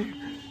get out of here.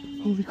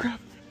 Holy crap.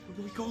 Where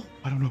do we go?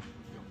 I don't know.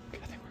 I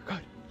think we're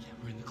good. Yeah,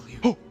 we're in the clear.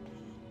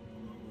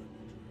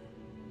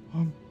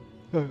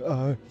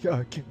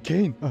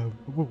 Kane,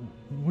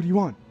 what do you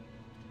want?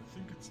 I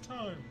think it's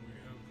time we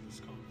have this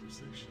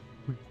conversation.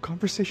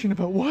 Conversation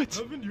about what?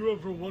 Haven't you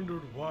ever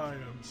wondered why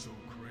I'm so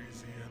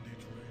crazy, Andy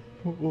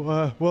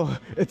Trey? Well,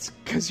 it's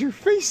because your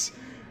face,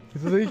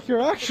 like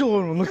your actual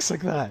one looks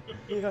like that.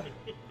 Yeah.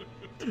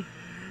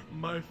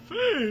 My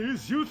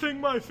face? You think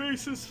my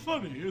face is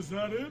funny, is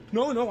that it?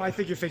 No, I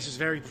think your face is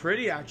very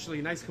pretty,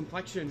 actually. Nice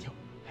complexion. Yo,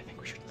 I think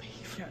we should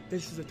leave. Yeah,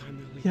 this is the time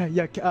to leave.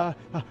 Yeah,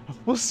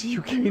 we'll see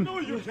you, Kane. No,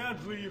 you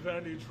can't leave,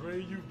 Andy Trey.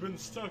 You've been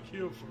stuck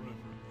here forever.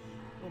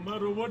 No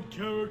matter what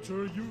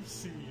character you've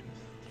seen,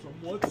 from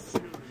what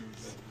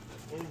series,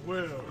 or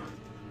where,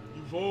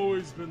 you've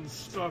always been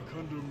stuck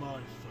under my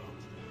thumb.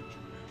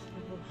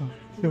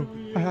 Yo,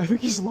 I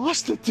think he's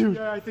lost it, dude.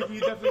 Yeah, I think he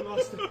definitely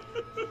lost it.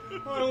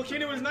 Well,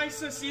 Keanu, it was nice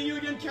seeing you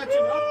again,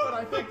 catching up, but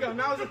I think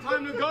now's the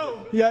time to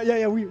go.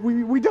 Yeah,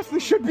 we definitely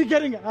should be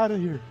getting out of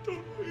here.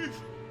 Don't leave.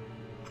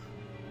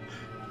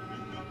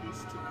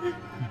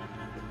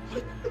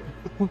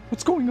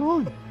 What's going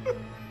on?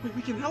 Wait,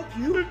 we can help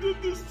you. They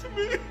did this to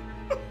me.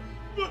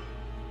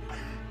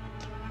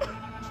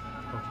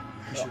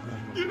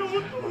 You know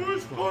what the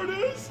worst part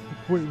is?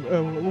 Wait,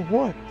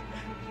 what?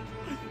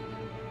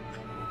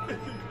 I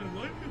think I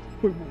like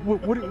it.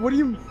 Wait, what do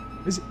you?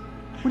 Is it?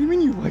 What do you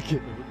mean you like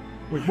it?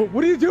 Wait,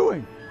 what are you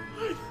doing?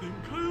 I think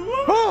I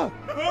love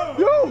it.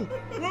 Yo!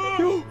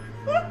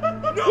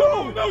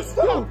 No,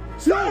 stop!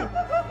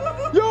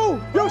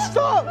 Yo,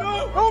 stop!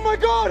 No. Oh my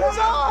God, his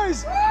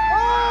eyes!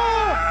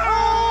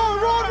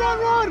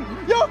 Run!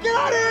 Yo, get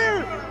out of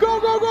here! Go!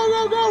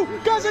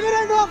 Guys, I'm gonna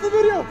end off the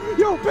video.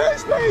 Yo,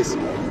 peace!